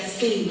address their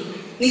sin,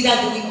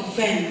 neither do we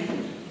offend.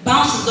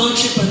 Bounce and don't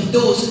trip on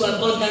those who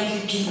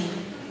abundantly give.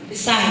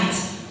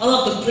 Besides, all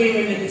of the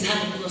praying remedies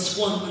have a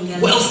 +1 on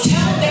their Well, list.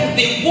 tell them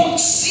they won't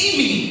see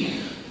me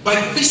by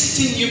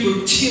visiting you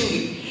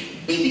routinely.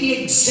 Be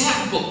the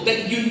example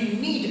that you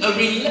need a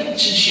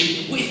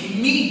relationship with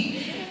me.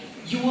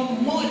 You are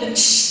more than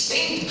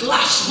stained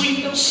glass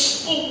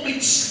windows,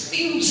 pulpits,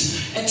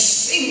 pews, and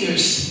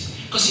singers.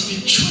 Because if you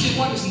truly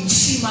want to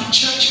see my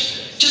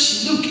church,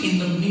 just look in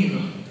the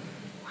mirror.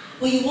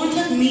 Well, you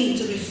wanted me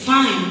to be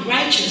fine,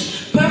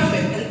 righteous,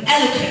 perfect, and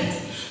eloquent.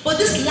 But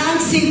this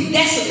land seemed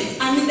desolate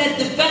and needed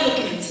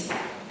development.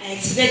 I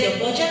exceeded your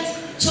budget,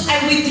 so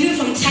I withdrew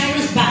from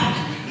Tyrus Bank,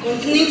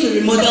 continuing to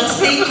remodel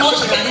state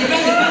culture and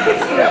irrelevant.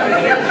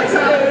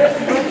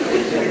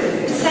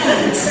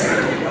 Besides,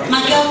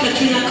 my girl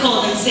Katrina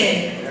called and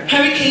said,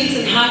 hurricanes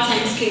and hard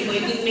times came, but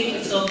it didn't make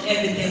itself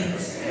evident.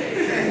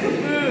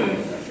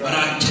 But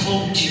I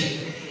told you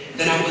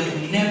that I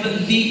would never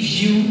leave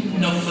you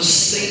nor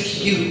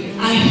forsake you.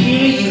 I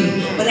hear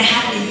you, but I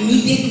have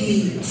immediate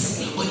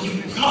needs. But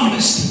you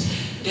promised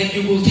that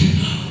you would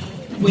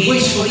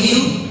Wait for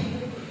you.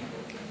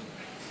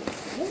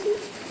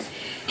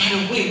 By the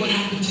way, what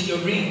happened to your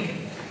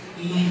ring?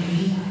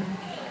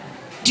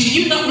 Do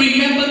you not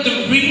remember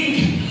the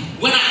ring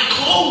when I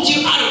called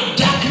you out of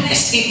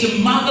darkness into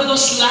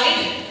marvelous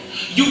light?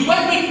 You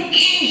wear it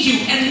in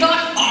you and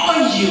not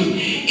on you.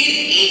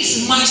 It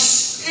is my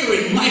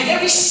spirit, my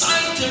very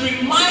sign to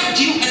remind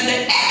you and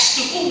the ex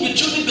to whom you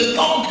truly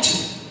belong to.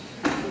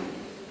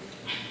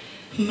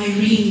 My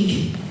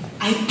ring,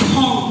 I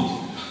pawned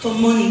for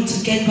money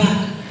to get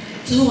back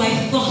to who I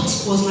thought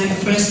was my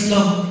first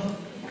love.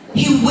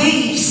 He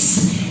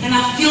waves, and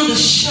I feel the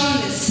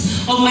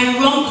sureness of my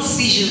wrong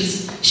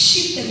decisions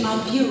shifted my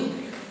view.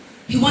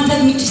 He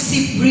wanted me to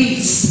see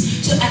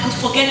breeze so I could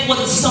forget what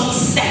the sun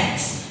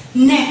sets.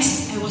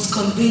 Next, I was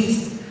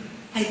convinced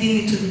I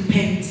didn't need to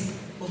repent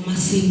of my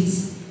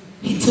sins.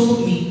 He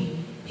told me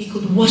he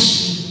could wash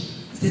me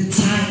with the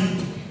tide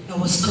that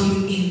was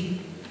coming in.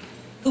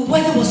 The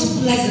weather was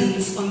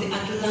pleasant on the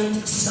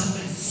Atlantic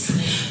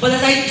surface, but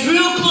as I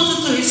drew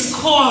closer to his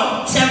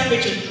core,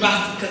 temperature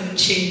drastically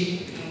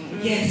changed.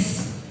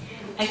 Yes,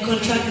 I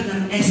contracted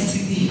an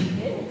STD.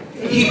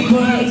 He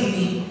burned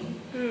me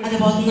at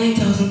about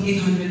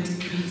 9,800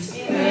 degrees.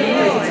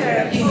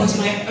 He was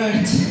my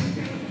earth.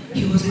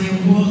 He was my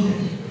world.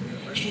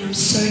 And I'm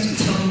sorry to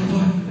tell you,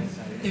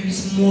 but there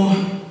is more.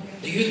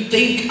 Do you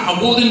think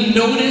I wouldn't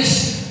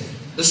notice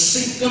the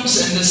symptoms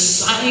and the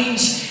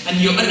signs and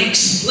your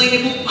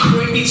unexplainable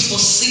cravings for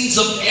sins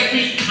of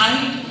every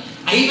kind?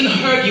 I even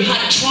heard you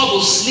had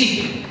trouble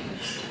sleeping.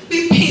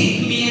 We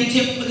paid me and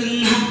him for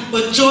the night,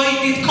 but joy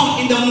did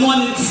come in the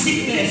morning,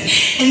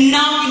 sickness. And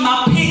now in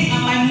my pain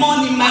and my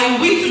mourning, my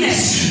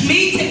weakness,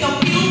 me take a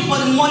pill for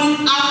the morning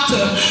after.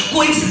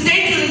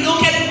 Coincidentally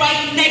located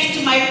right next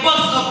to my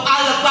box of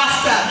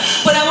alabaster,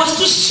 but I was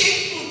too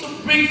shameful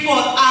to bring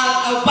forth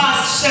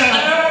alabaster.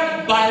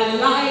 Heard by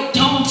light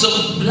tongues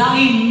of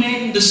blind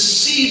men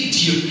deceived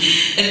you,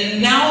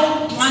 and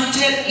now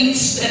planted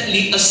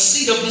instantly a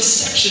seed of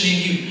deception in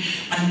you.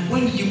 And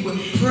when you were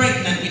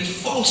pregnant with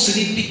falsehood,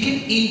 it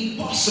became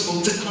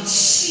impossible to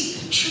conceive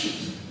the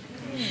truth.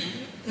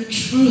 The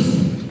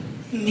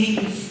truth made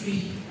me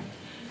free.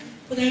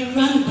 But I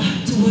ran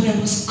back to what I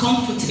was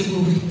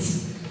comfortable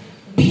with.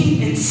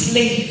 Being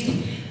enslaved,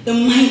 the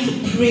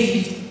mind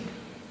depraved.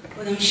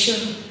 But I'm sure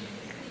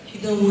you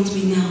don't want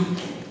me now.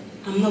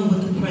 I'm not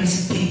what the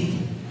price paid.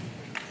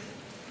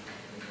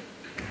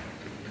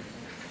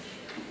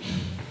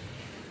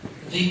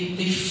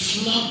 They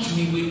flogged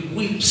me with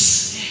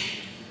whips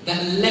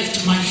that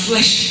left my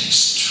flesh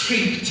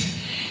stripped.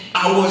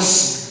 I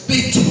was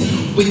beat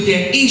with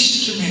their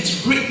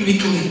instruments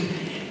rhythmically,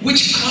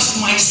 which caused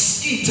my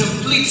skin to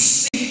bleed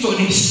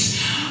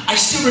symphonies. I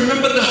still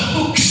remember the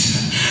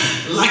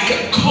hooks like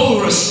a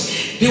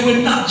chorus. They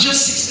were not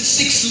just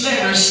 66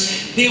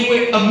 letters, they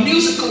were a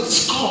musical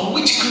score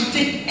which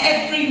contained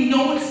every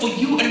note for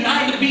you and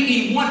I to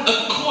be in one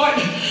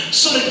accord,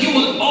 so that you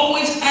will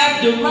always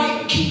have the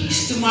right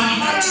keys to my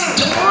heart's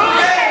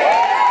door.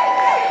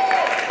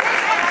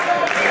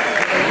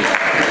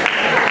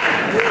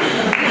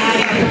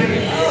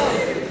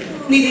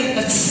 Needed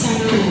a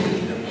sample,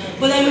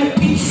 but I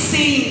repeat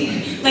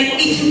saying like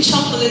eating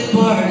chocolate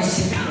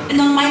bars. And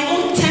on my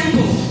own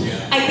tempo,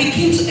 I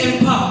begin to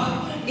embark.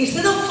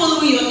 Instead of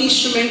following your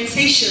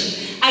instrumentation,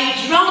 I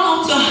drown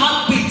out your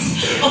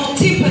heartbeats of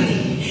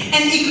timpani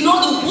and ignore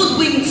the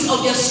woodwinds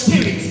of your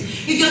spirit.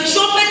 If your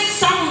trumpet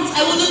sounds,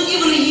 I wouldn't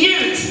even hear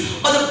it,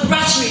 or the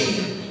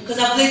brassing, because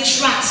I've played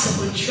tracks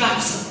upon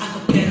tracks of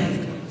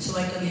acapella, so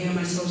I can hear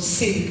myself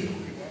sing.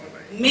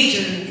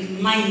 Major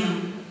and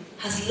minor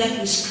has left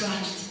me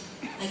scratched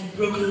like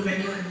broken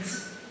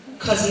records,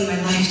 causing my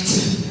life to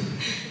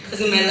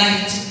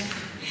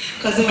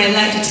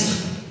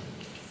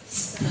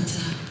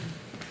stutter.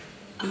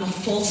 I'm a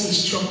false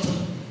instructor,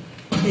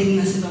 playing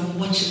as if I'm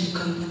watching the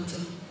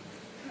conductor.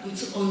 I'm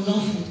too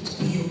unlawful to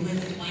be your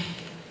wedded wife.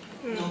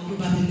 And I'll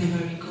probably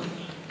never recover.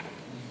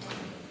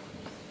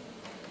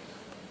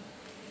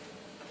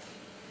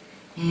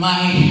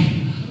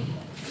 My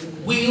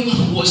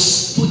will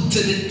was put to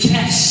the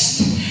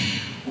test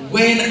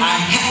when I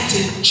had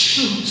to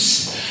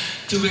choose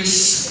to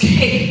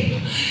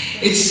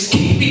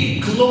escaping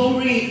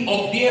glory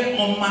or bear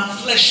on my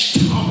flesh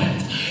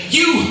torment.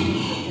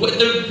 You were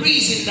the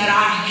reason that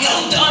I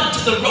held on to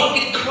the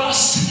rugged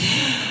cross,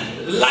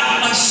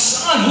 like my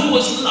son who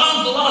was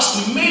long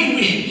lost.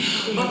 Mary,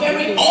 my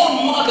very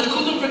own mother,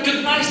 couldn't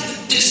recognize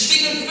the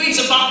disfigured face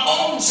of our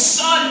own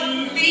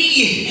son.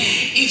 Me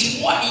is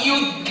what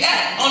you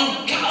get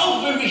on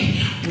Calvary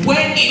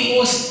when it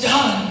was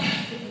done.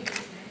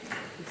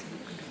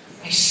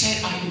 I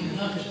said I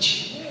loved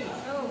you.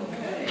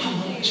 How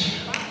much?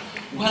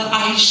 Well,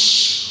 I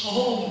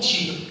showed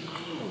you.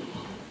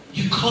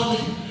 You call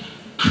it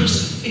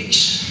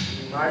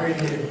crucifixion. I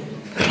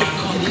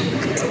call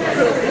it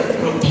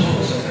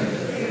proposal.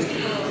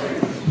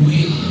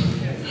 Will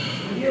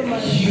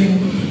you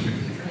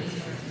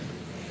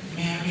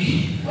marry?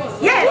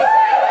 Yes!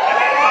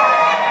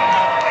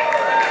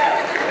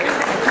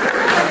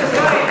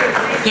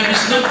 There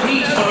is no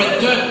need for a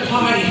third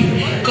party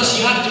because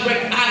you have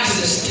direct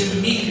access to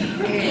me.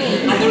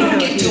 I don't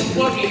get to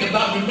worry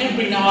about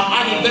remembering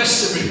our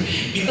anniversary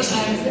because I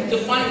have to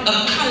find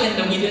a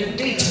calendar with a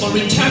date for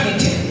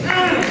eternity.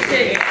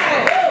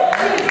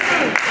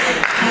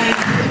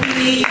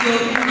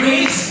 Your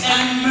grace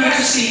and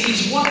mercy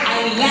is what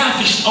I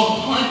lavished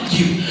upon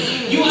you.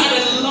 You had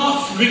a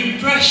love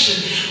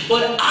repression,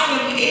 but I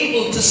am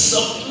able to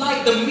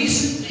supply the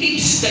missing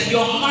piece that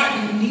your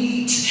heart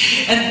needs.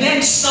 And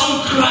then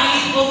some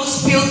cry over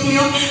spilled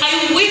milk.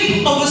 I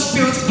weep over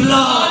spilled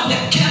blood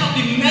that cannot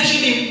be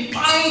measured in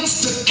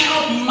pints to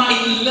count my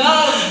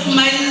love.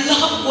 My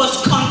love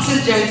was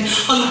contingent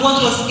on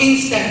what was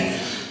instant.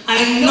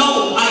 I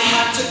know I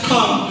had to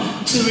come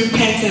to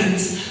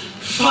repentance.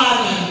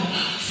 Father,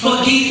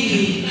 forgive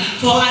me,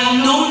 for I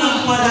know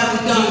not what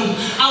I've done.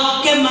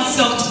 I'll get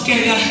myself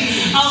together.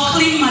 I'll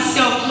clean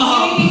myself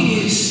up.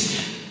 Please,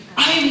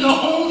 I am the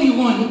only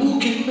one who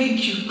can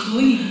make you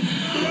clean.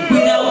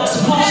 Without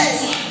spot,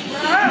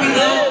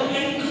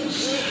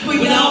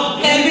 without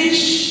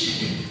blemish.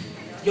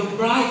 Your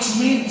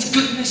bridesmaids,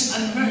 goodness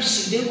and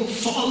mercy, they will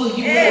follow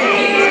you.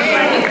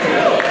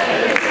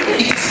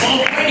 It's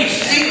already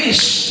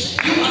finished.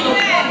 You are the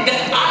one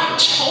that I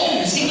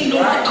chose, even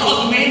though I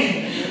called many.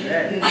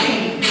 I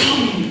am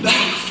coming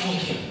back for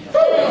you.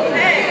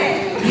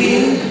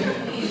 Will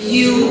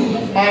you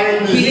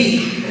be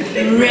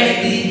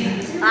ready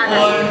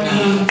or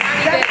not?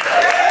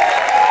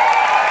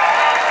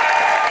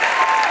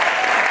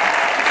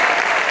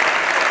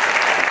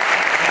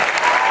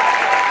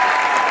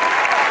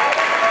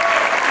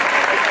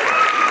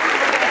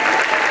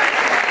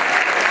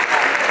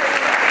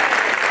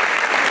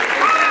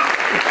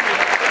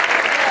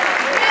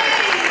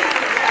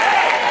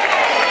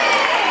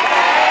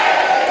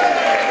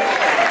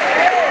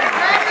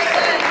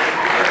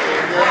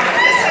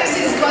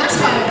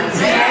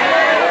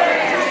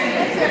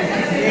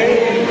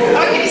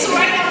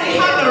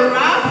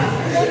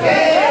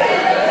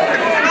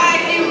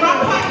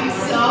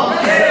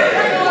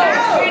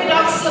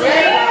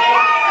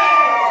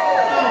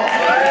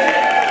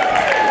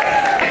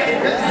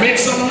 Make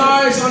some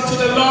noise unto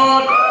the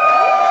Lord.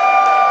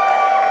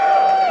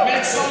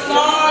 Make some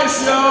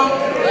noise, yo.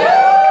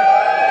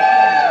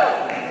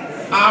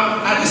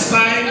 At this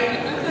time,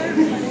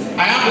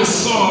 I have a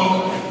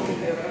song,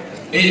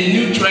 a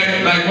new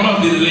track, like one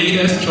of the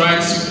latest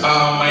tracks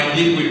I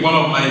did with one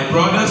of my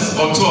brothers,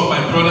 or two of my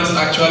brothers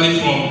actually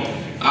from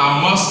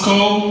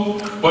Moscow,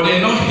 but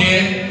they're not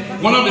here.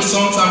 One of the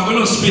songs I'm going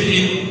to spit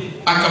in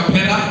a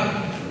cappella.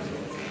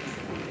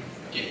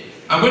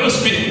 I'm going to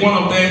spit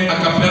one of them a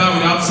cappella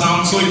without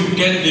sound so you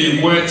get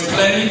the words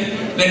clearly.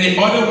 Then the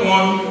other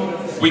one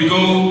we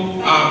go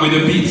with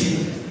a beat.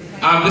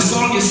 The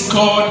song is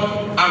called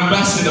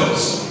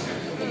Ambassadors.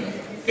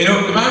 You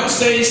know, the Bible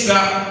says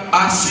that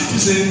our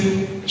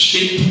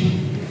citizenship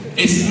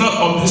is not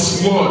of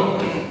this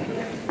world,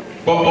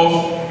 but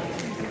of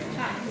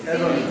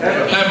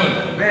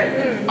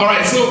heaven.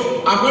 Alright,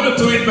 so I'm going to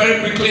do it very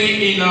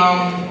quickly in a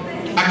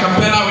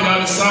cappella without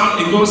the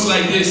sound. It goes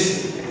like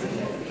this.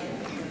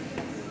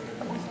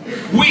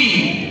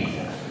 We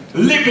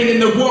living in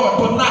the world,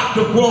 but not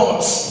the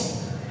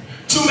words.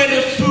 Too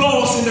many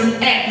flaws in the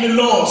earthly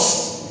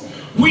laws.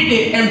 We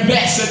the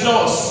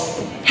ambassadors,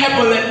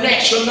 heaven and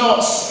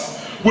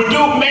nationals. We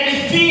do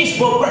many things,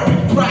 but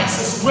rapid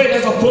prices great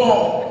as a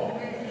ball.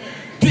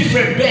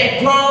 Different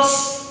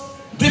backgrounds,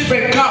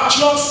 different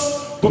cultures,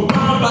 but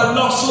bound by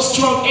love so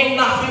strong, ain't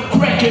nothing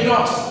cracking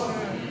us.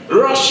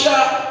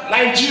 Russia,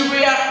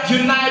 Nigeria,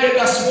 united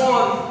as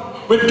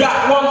one. We've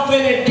got one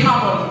thing in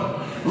common.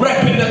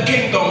 Repping the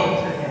kingdom.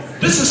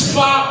 This is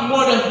far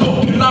more than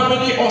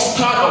popularity or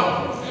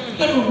stardom.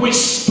 Let me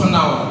whisper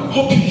now.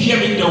 Hope you hear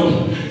me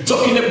though.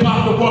 Talking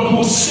about the one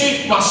who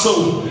saved my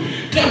soul.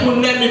 They will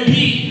let me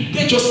be.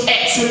 They just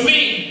asking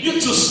me. you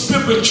to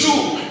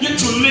spiritual, you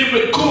to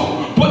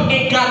lyrical, but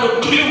ain't got no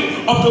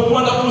clue of the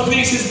wonderful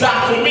things He's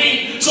done for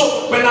me.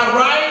 So when I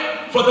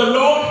ride for the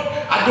Lord,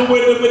 I do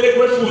it with a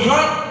grateful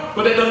heart.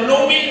 But they don't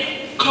know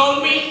me,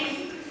 call me.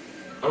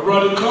 I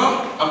rather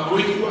come. I'm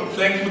grateful. I'm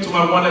thankful to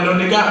my one and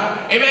only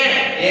God.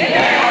 Amen.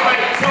 Yeah. All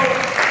right. So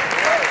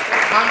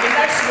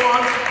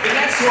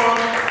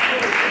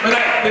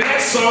the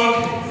next song.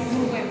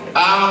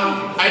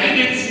 I did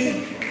it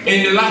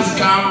in the last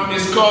camp.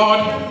 It's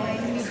called.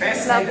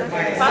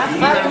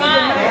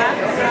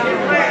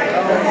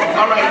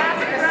 All right.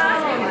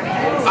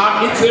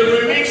 It's a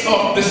remix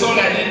of the song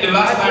I did the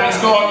last time. It's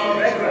called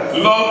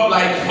 "Love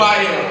Like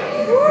Fire."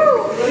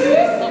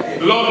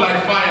 Love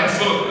like fire.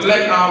 So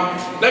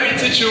let me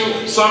teach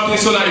you something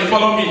so that you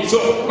follow me.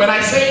 So when I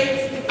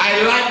say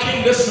I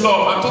liken this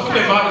love, I'm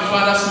talking about the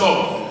Father's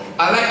love.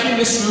 I liken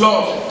this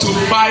love to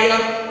fire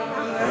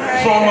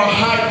from a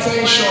high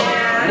tension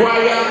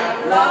wire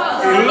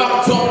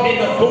locked up in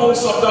the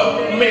bones of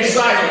the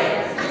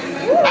Messiah.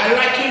 I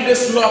liken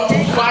this love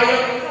to fire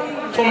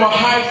from a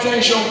high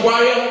tension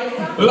wire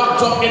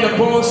locked up in the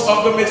bones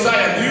of the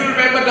Messiah. Do you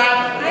remember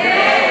that?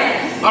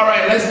 Yes. All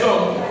right, let's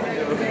go.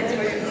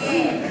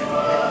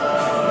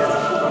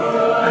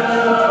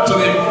 To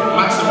the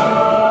maximum.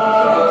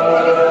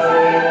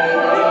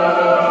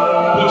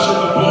 Push it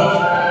above.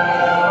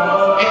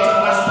 It's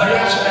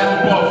nastayash and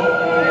above.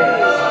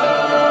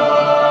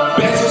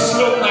 Best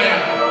slope naya.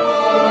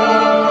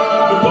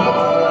 Above.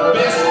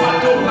 Best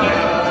pato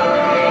naya.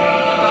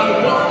 And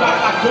above that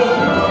ago.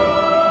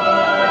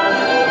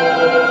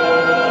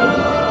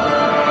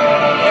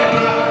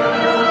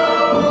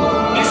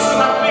 This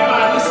snap me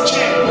by this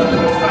chair.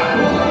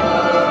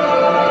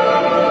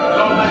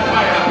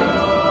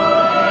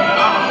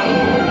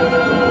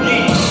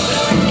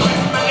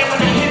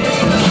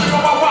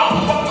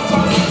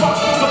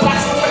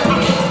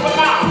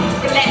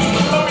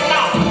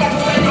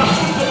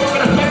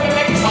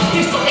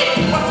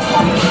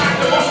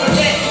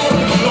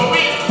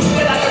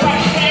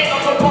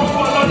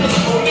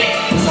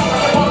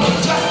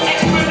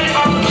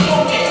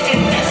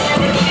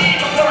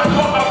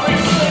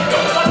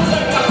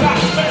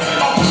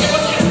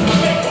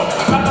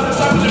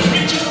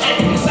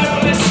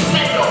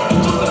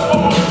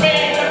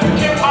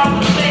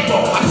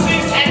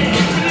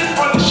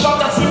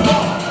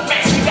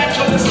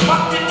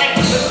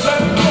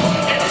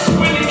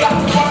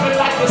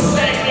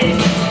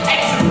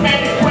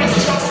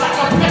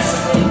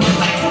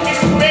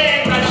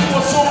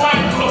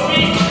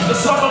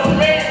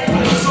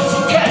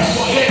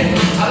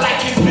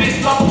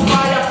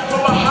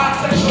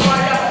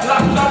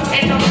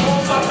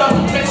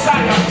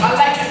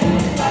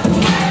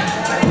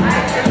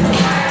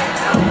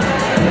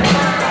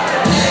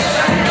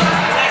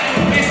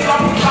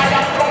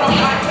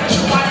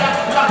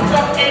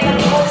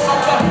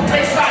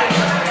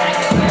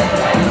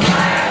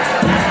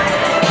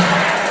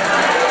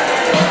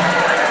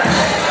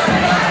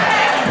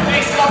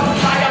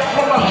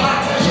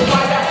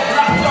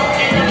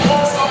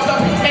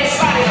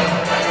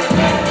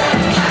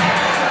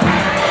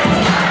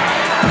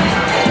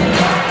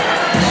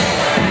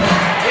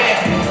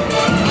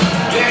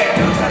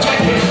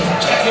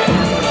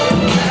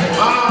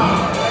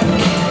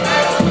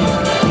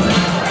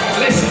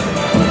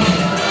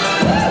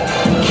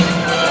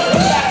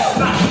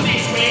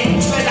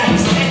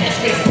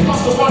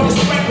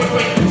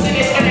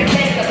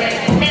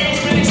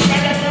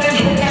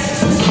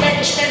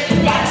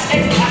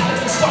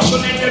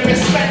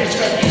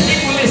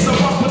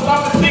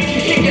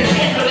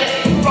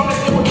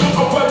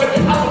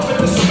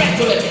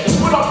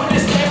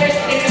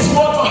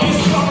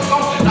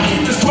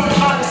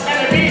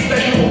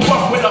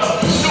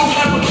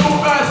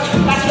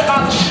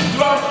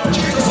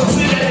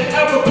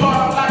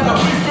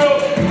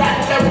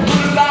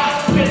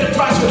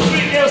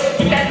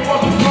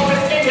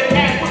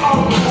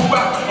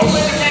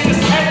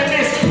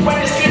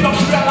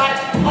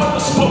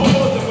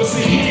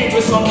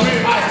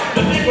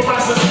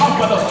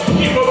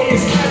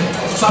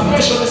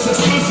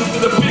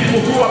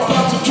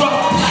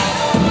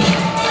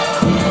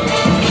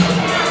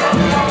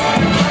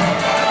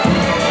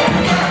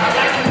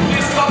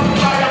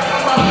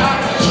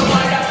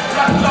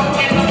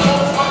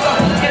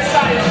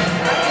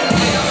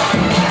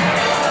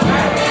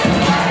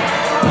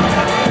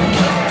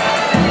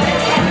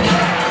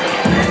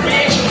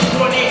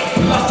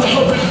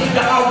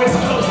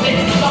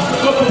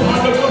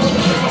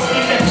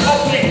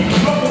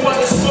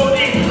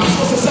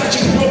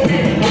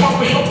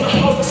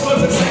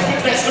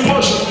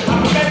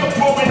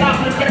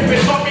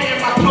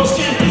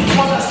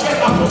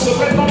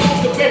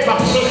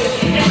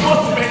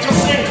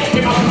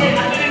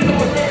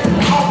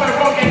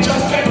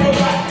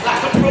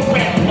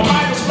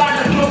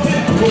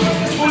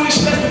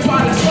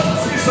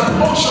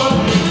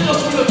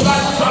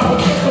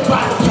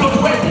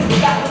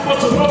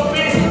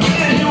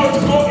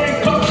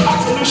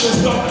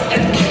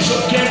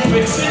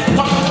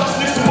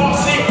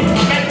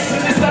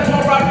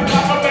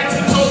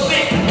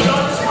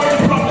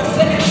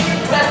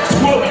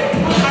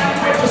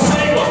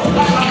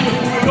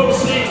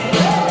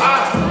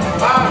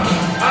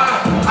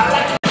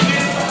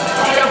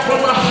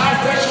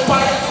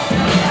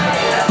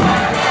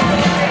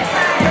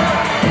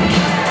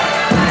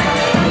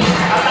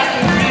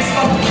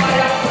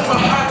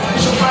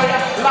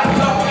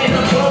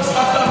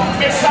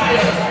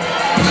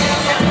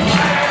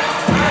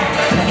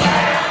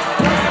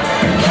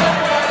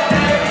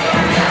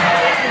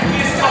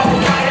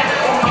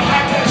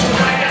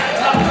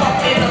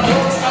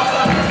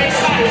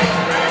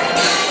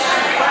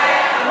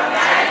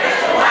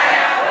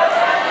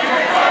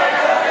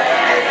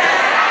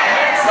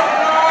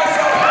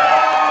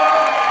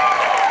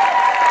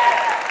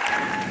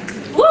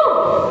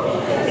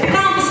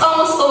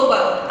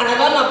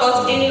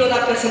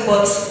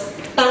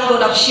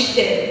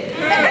 shifted.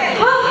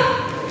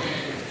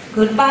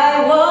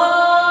 Goodbye, world.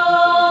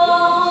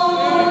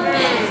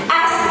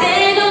 I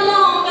stay no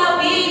longer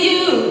with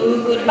you.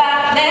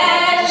 Goodbye,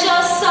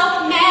 pleasures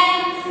of men.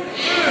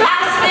 I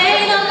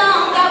stay no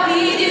longer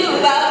with you.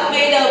 I've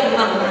made up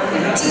my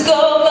mind to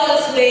go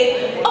God's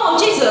way. Oh,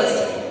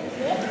 Jesus.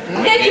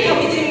 Thank you for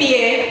meeting me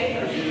here.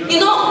 You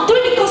know,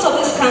 during the course of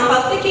this camp,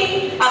 I've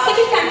taken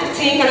time to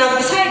think, and I've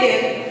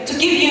decided to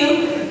give you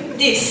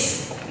this.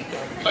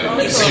 Are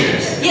you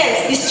serious?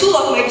 Yes, this tool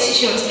of my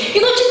decisions.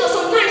 You know, Jesus,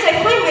 sometimes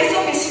I find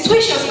myself in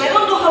situations and I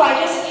don't know how I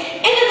just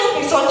ended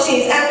up in such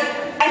things, and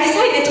I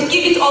decided to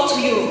give it all to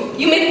you.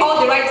 You make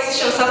all the right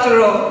decisions after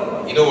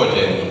all. You know what,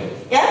 Jenny?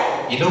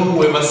 Yeah? You know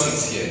whoever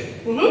sits here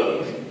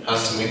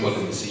has to make all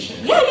the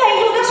decisions. Yeah,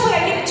 you know, that's why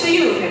I gave it to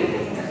you.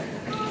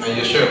 And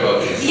you're sure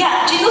about this?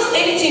 Yeah, Jesus,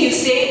 anything you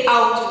say,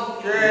 I'll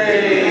do.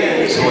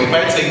 So if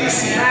I take this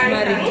seat, I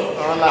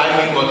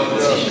make all the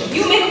decisions.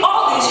 You make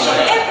all the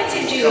decisions,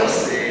 everything,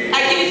 Jesus.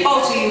 I give it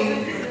all to you.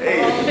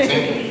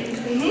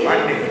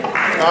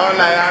 All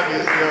I have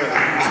is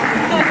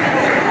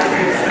yours.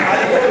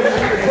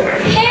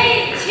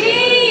 Hey, G!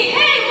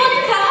 Hey,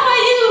 Monica, how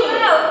are you?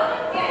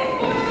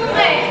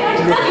 Hey,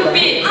 how you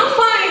been? I'm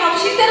fine. I've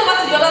shifted over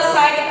to the other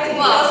side. It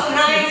was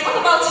nice. What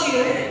about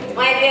you?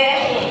 My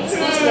dear,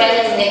 school's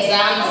presents and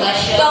exams are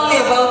sure. Tell me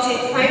about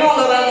it. I know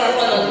all about that.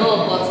 I don't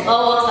know, but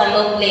all works and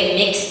no play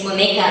makes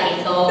Monica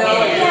a dog.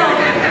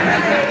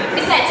 Yeah.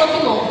 Besides,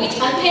 something of which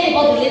I heard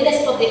about the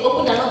latest club they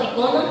opened around the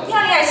corner.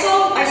 Yeah, I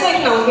saw it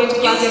when I was going to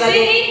class the other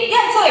day. Yeah,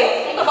 I saw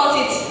it. What about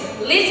it?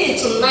 Listen,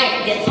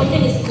 tonight there's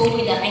something is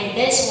going on, and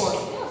this one,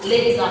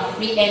 ladies are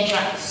free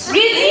entrance.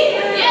 Really?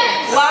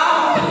 Yes.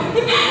 Wow.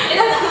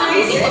 That's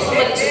nice. For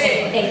somebody to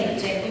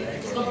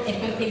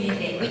accompany me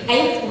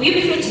there. Will you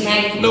be free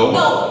tonight? No.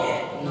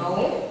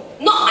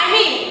 No, I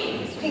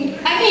mean,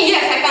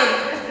 yes, I can.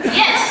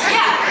 Yes.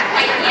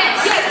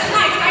 Yes,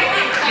 tonight.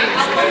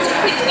 I'll come to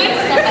it's going to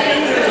start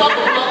at 12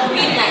 o'clock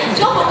midnight.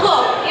 12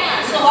 o'clock?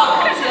 Yeah, so I'll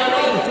come to your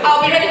room.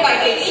 I'll be ready by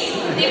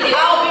 8.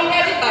 I'll be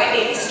ready by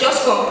 8.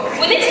 Just come.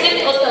 We need to leave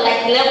the hostel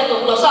like 11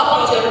 o'clock, so I'll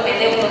come to your room at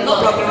 11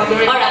 o'clock. No problem, I'll be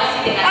ready. Alright,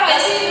 see you then.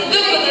 Alright, see you.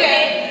 Good,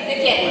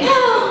 take care.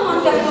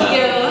 Oh, wonderful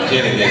girl.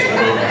 Jenny, there's no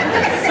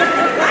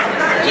problem.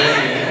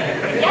 Jenny,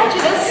 Yeah,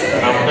 Jesus.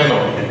 I'm kind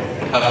of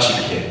half cheap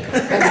here.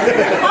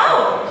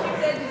 Wow.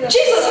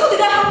 Jesus, how did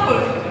that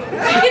happen?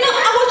 You know,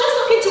 I was just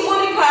talking to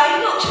Monica, you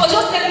know, she was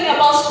just telling me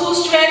about school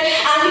stress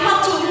and we have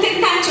to take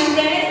time to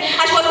rest,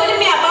 and she was telling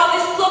me about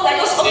this club that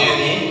just opened.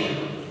 Jenny?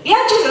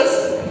 Yeah,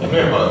 Jesus. You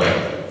know about that?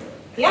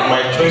 Yeah.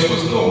 My choice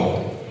was no.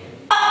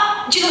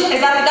 Jesus,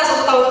 exactly, that's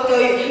what I want to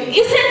tell you.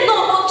 You said no,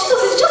 but Jesus,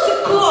 it's just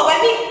a club. I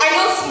mean, I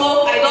don't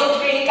smoke, I don't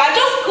drink, I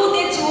just go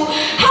there to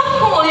have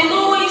fun, you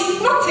know,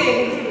 it's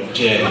nothing.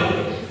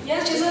 Jenny,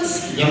 Yeah,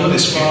 Jesus. you know the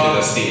scripture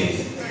that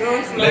says,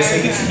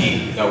 blessed is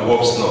he that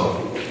walks not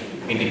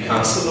in the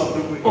counsel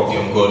of the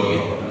ungodly.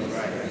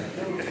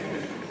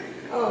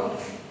 Oh.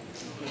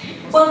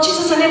 Well,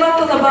 Jesus, I never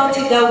thought about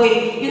it that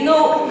way. You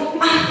know,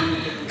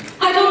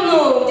 I don't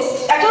know.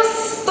 I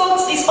just thought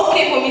it's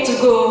okay for me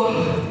to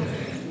go.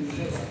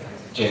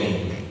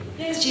 Jenny,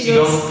 Yes,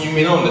 Jesus. you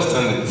may not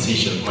understand the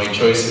decision, my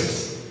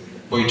choices,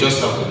 but you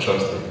just have to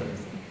trust them.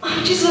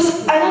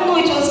 Jesus, I don't know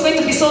it was going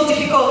to be so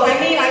difficult. I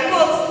mean, I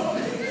thought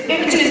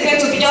everything is going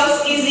to be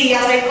just easy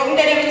as I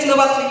committed everything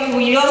over to you.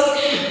 We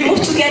just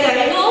move together,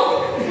 you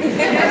know?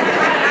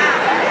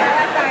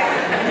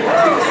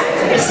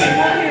 You see,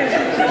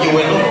 you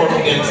were not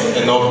confident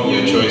enough in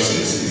your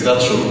choices, is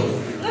that true?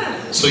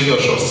 Yeah. So you're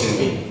trusting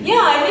me. Yeah,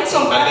 I made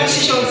some bad And let's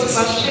decisions.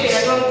 make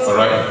decisions.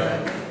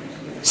 Alright?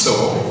 So,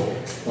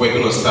 we're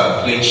going to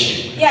start clean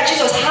sheet. Yeah,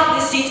 Jesus, have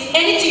this seat.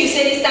 Anything you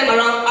say this time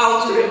around,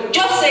 I'll do it.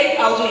 Just say it,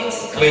 I'll do it.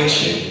 Clean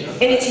sheet.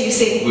 Anything you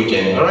say. Good,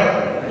 Jenny,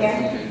 alright?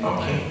 Yeah.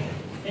 Okay.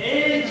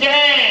 Hey,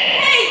 Jen!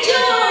 Hey,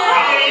 Joe!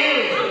 How are you?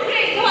 I'm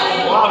great. How are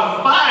you? Wow,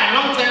 I'm fine.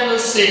 Long time no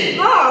see.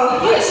 Wow,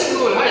 High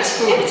school, high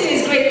school. everything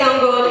is great,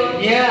 thank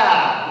God.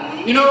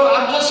 Yeah. You know,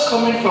 I'm just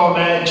coming from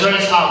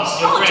Joy's house,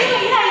 your Oh, friend.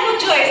 Joy, yeah, I know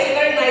Joy. It's a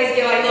very nice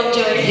girl. I love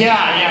Joy.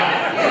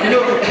 Yeah. You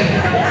know,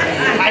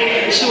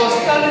 she was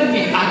telling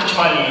me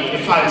actually,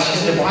 in fact,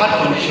 she's in a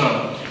bad condition,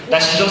 that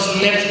she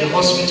just left the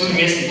hospital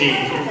yesterday.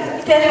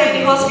 Tell her in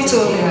the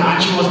hospital. Yeah,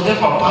 and she was there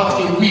for about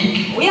a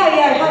week. Yeah,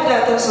 I heard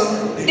that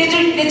also. They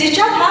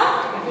discharged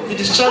her? They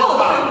discharged Oh,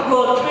 her. thank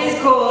God,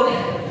 praise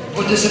God.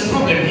 But there's a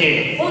problem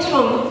here. What's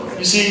wrong?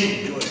 You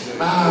see,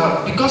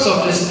 because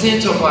of the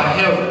state of her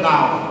health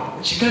now,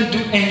 she can't do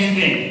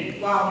anything.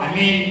 Wow. I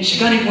mean, she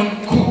can't even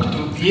cook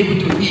to be able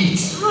to eat.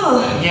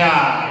 Oh.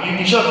 Yeah,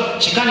 in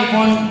short, she can't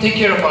even take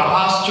care of her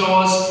house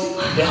chores.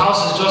 The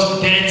house is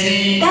just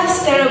dirty.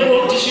 That's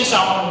terrible. The dishes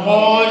are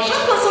unwashed.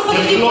 How can somebody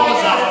The live floors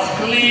like are that?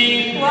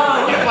 clean.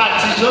 Wow. In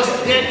fact, it's just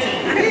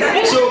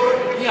dirty. So,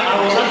 yeah,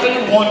 I was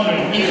actually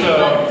wondering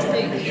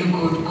if you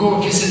could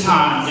go visit her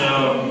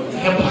and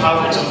help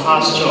her with some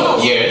house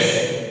chores.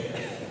 Yes.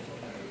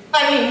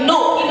 I mean,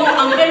 no, you know,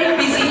 I'm very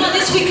busy. You know,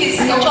 this week is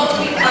a church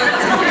week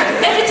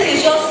and everything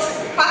is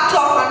just packed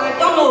up and I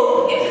don't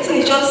know.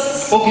 Everything is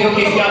just... Okay,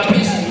 if you are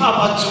busy, how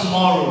about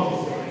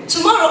tomorrow?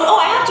 Tomorrow? Oh,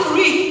 I have to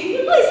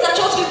read. No, it's a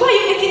church week. Why are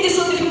you making this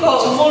so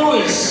difficult? Tomorrow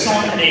is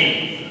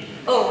Sunday.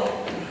 Oh.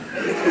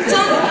 So,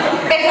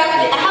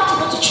 exactly. I have to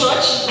go to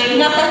church,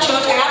 and after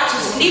church, I have to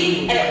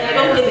sleep. I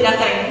don't play with that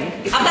time.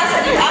 After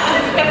sleep, I have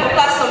to prepare for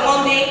class on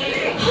Monday.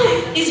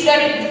 It's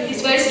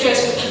very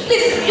stressful.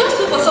 Please, just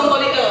look for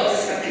somebody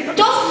else.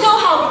 Just tell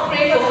her we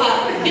pray for her.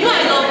 You know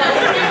I love her.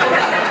 We pray for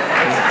her.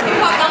 In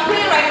fact, I'm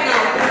praying right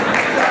now.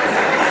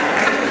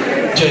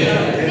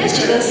 Jenny. Yes,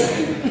 Jesus.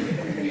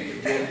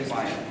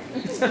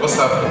 What's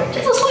happening?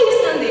 Jesus, why are you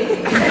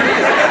standing?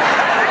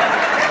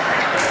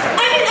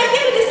 I mean, I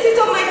gave you the seat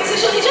of my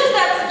decision. It's just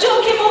that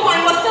Joe came over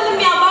and was telling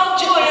me about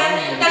Joy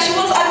and that she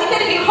was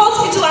admitted in the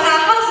hospital and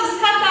her house is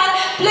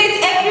scattered,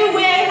 plates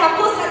everywhere, her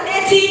clothes are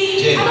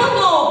dirty. Jenny. I don't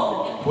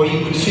know. Well,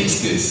 you could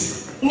fix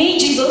this. Me,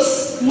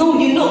 Jesus? No,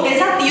 you know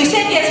exactly. You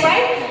said yes,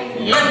 right?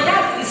 Yeah. And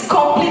that is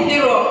completely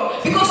wrong.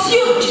 Because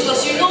you,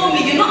 Jesus, you know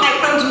me. You know I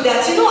can't do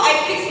that. You know I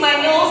fix my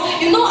nails.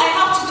 You know I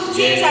have to do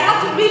things. I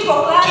have to read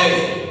for class.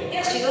 Jenny.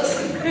 Yes,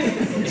 Jesus.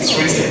 It's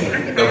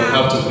written that we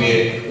have to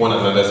bear one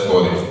another's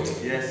burden.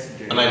 Yes.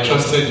 And I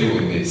trusted you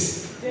with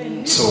this.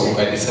 So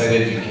I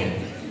decided you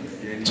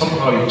can.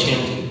 Somehow you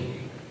changed it.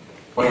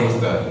 Why was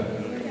that?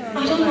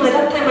 I don't know. At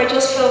that time, I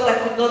just felt I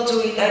could not do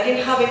it. I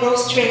didn't have enough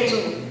strength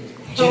to.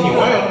 Jenny,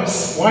 why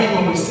are you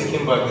always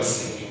taking back the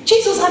seat?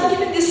 Jesus, I'm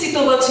giving this seat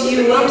over to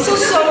you. I'm so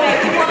sorry. I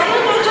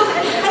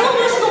don't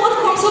just know what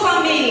comes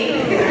over me.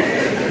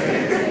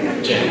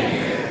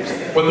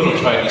 Jenny, we're going to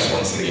try this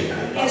once again.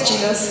 Yes,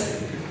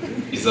 Jesus.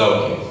 Is that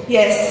okay?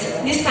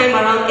 Yes. This time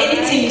around,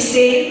 anything you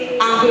say,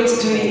 I'm going to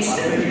do it.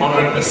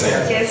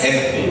 100%? Yes.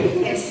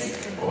 Anything?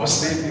 Yes.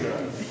 Awesome.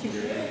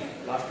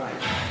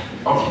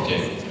 Okay,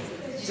 Jenny.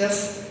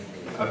 Jesus.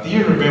 Do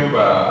you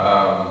remember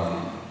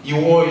you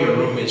wore your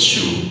roommate's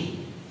shoe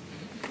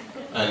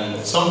and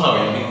somehow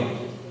you didn't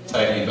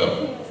tidy it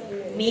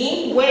up?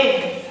 Me?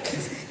 When?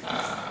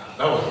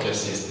 That was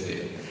just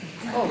yesterday.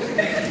 Oh.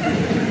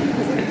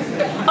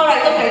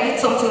 Alright, look, I did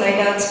something like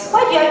that.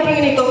 Why are you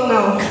bringing it up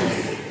now?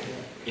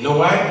 You know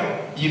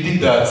why? You did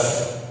that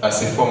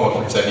as a form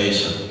of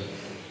retaliation.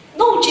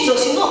 No,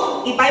 Jesus, you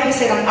know, the Bible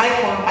said an eye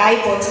for an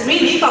eye, but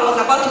really, if I was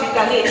about to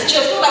retaliate,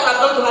 just not like I've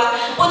done to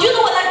her. But do you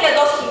know what that girl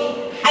does to me?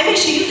 I mean,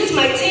 she uses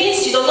my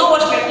things, she does not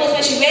wash my clothes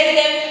when she wears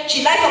them,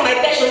 she lies on my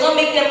bed, she does not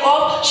make them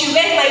up, she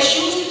wears my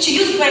shoes, she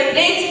uses my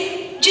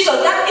plates. Jesus,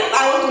 that if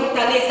I want to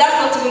retaliate, that's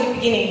not even the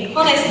beginning.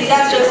 Honestly,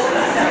 that's just,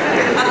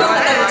 I've not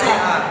started with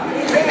her.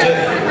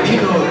 Do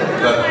you know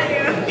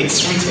that it's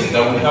written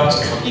that we have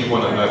to forgive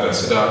one another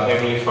so that our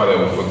Heavenly Father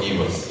will forgive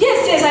us?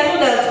 Yes, I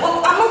know that,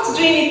 but I'm not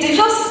doing it. They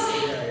just,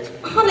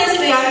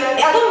 honestly,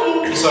 I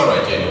don't. It's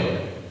alright, Jenny.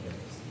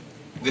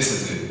 This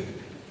is it.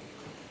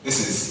 This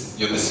is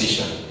your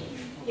decision.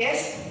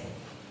 Yes?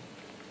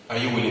 Are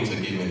you willing to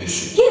give me this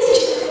seat? Yes,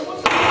 Jesus, I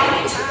want to have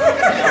it.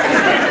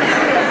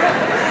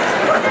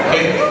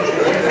 Okay?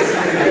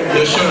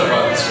 You're sure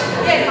about this one?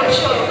 Yes, I'm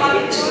sure. Have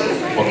it, Jesus.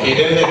 Okay,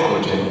 then let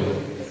go, Jenny.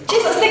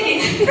 Jesus, take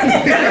it.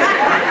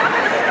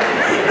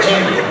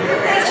 Jenny,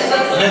 Yes,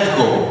 Jesus. let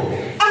go.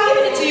 I'm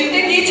giving it to you.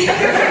 Take it.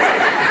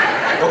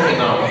 Okay,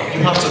 now, you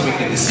have to make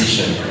a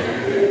decision.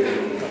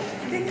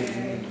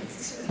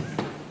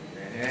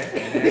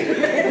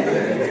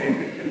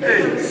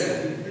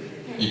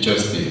 You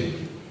just did.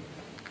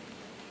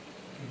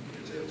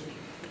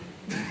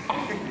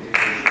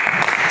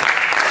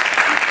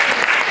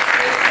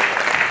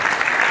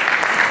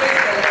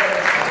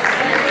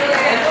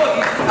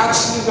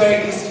 Actually very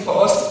easy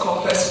for us to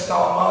confess with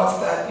our mouths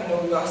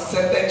that we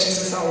accepted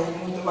Jesus and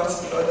we moved over to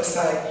the other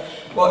side.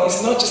 But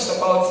it's not just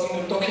about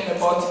talking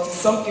about it. It's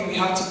something we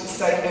have to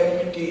decide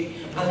every day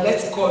and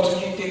let God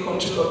really take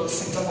control of the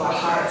seat of our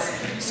hearts.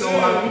 So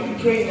I'm really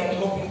praying and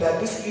hoping that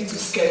this little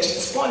sketch,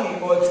 it's funny,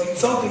 but it's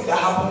something that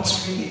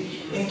happens really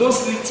in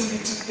those little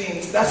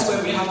things. That's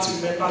where we have to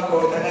remember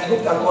God, and I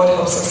hope that God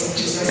helps us in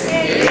Jesus'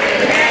 name.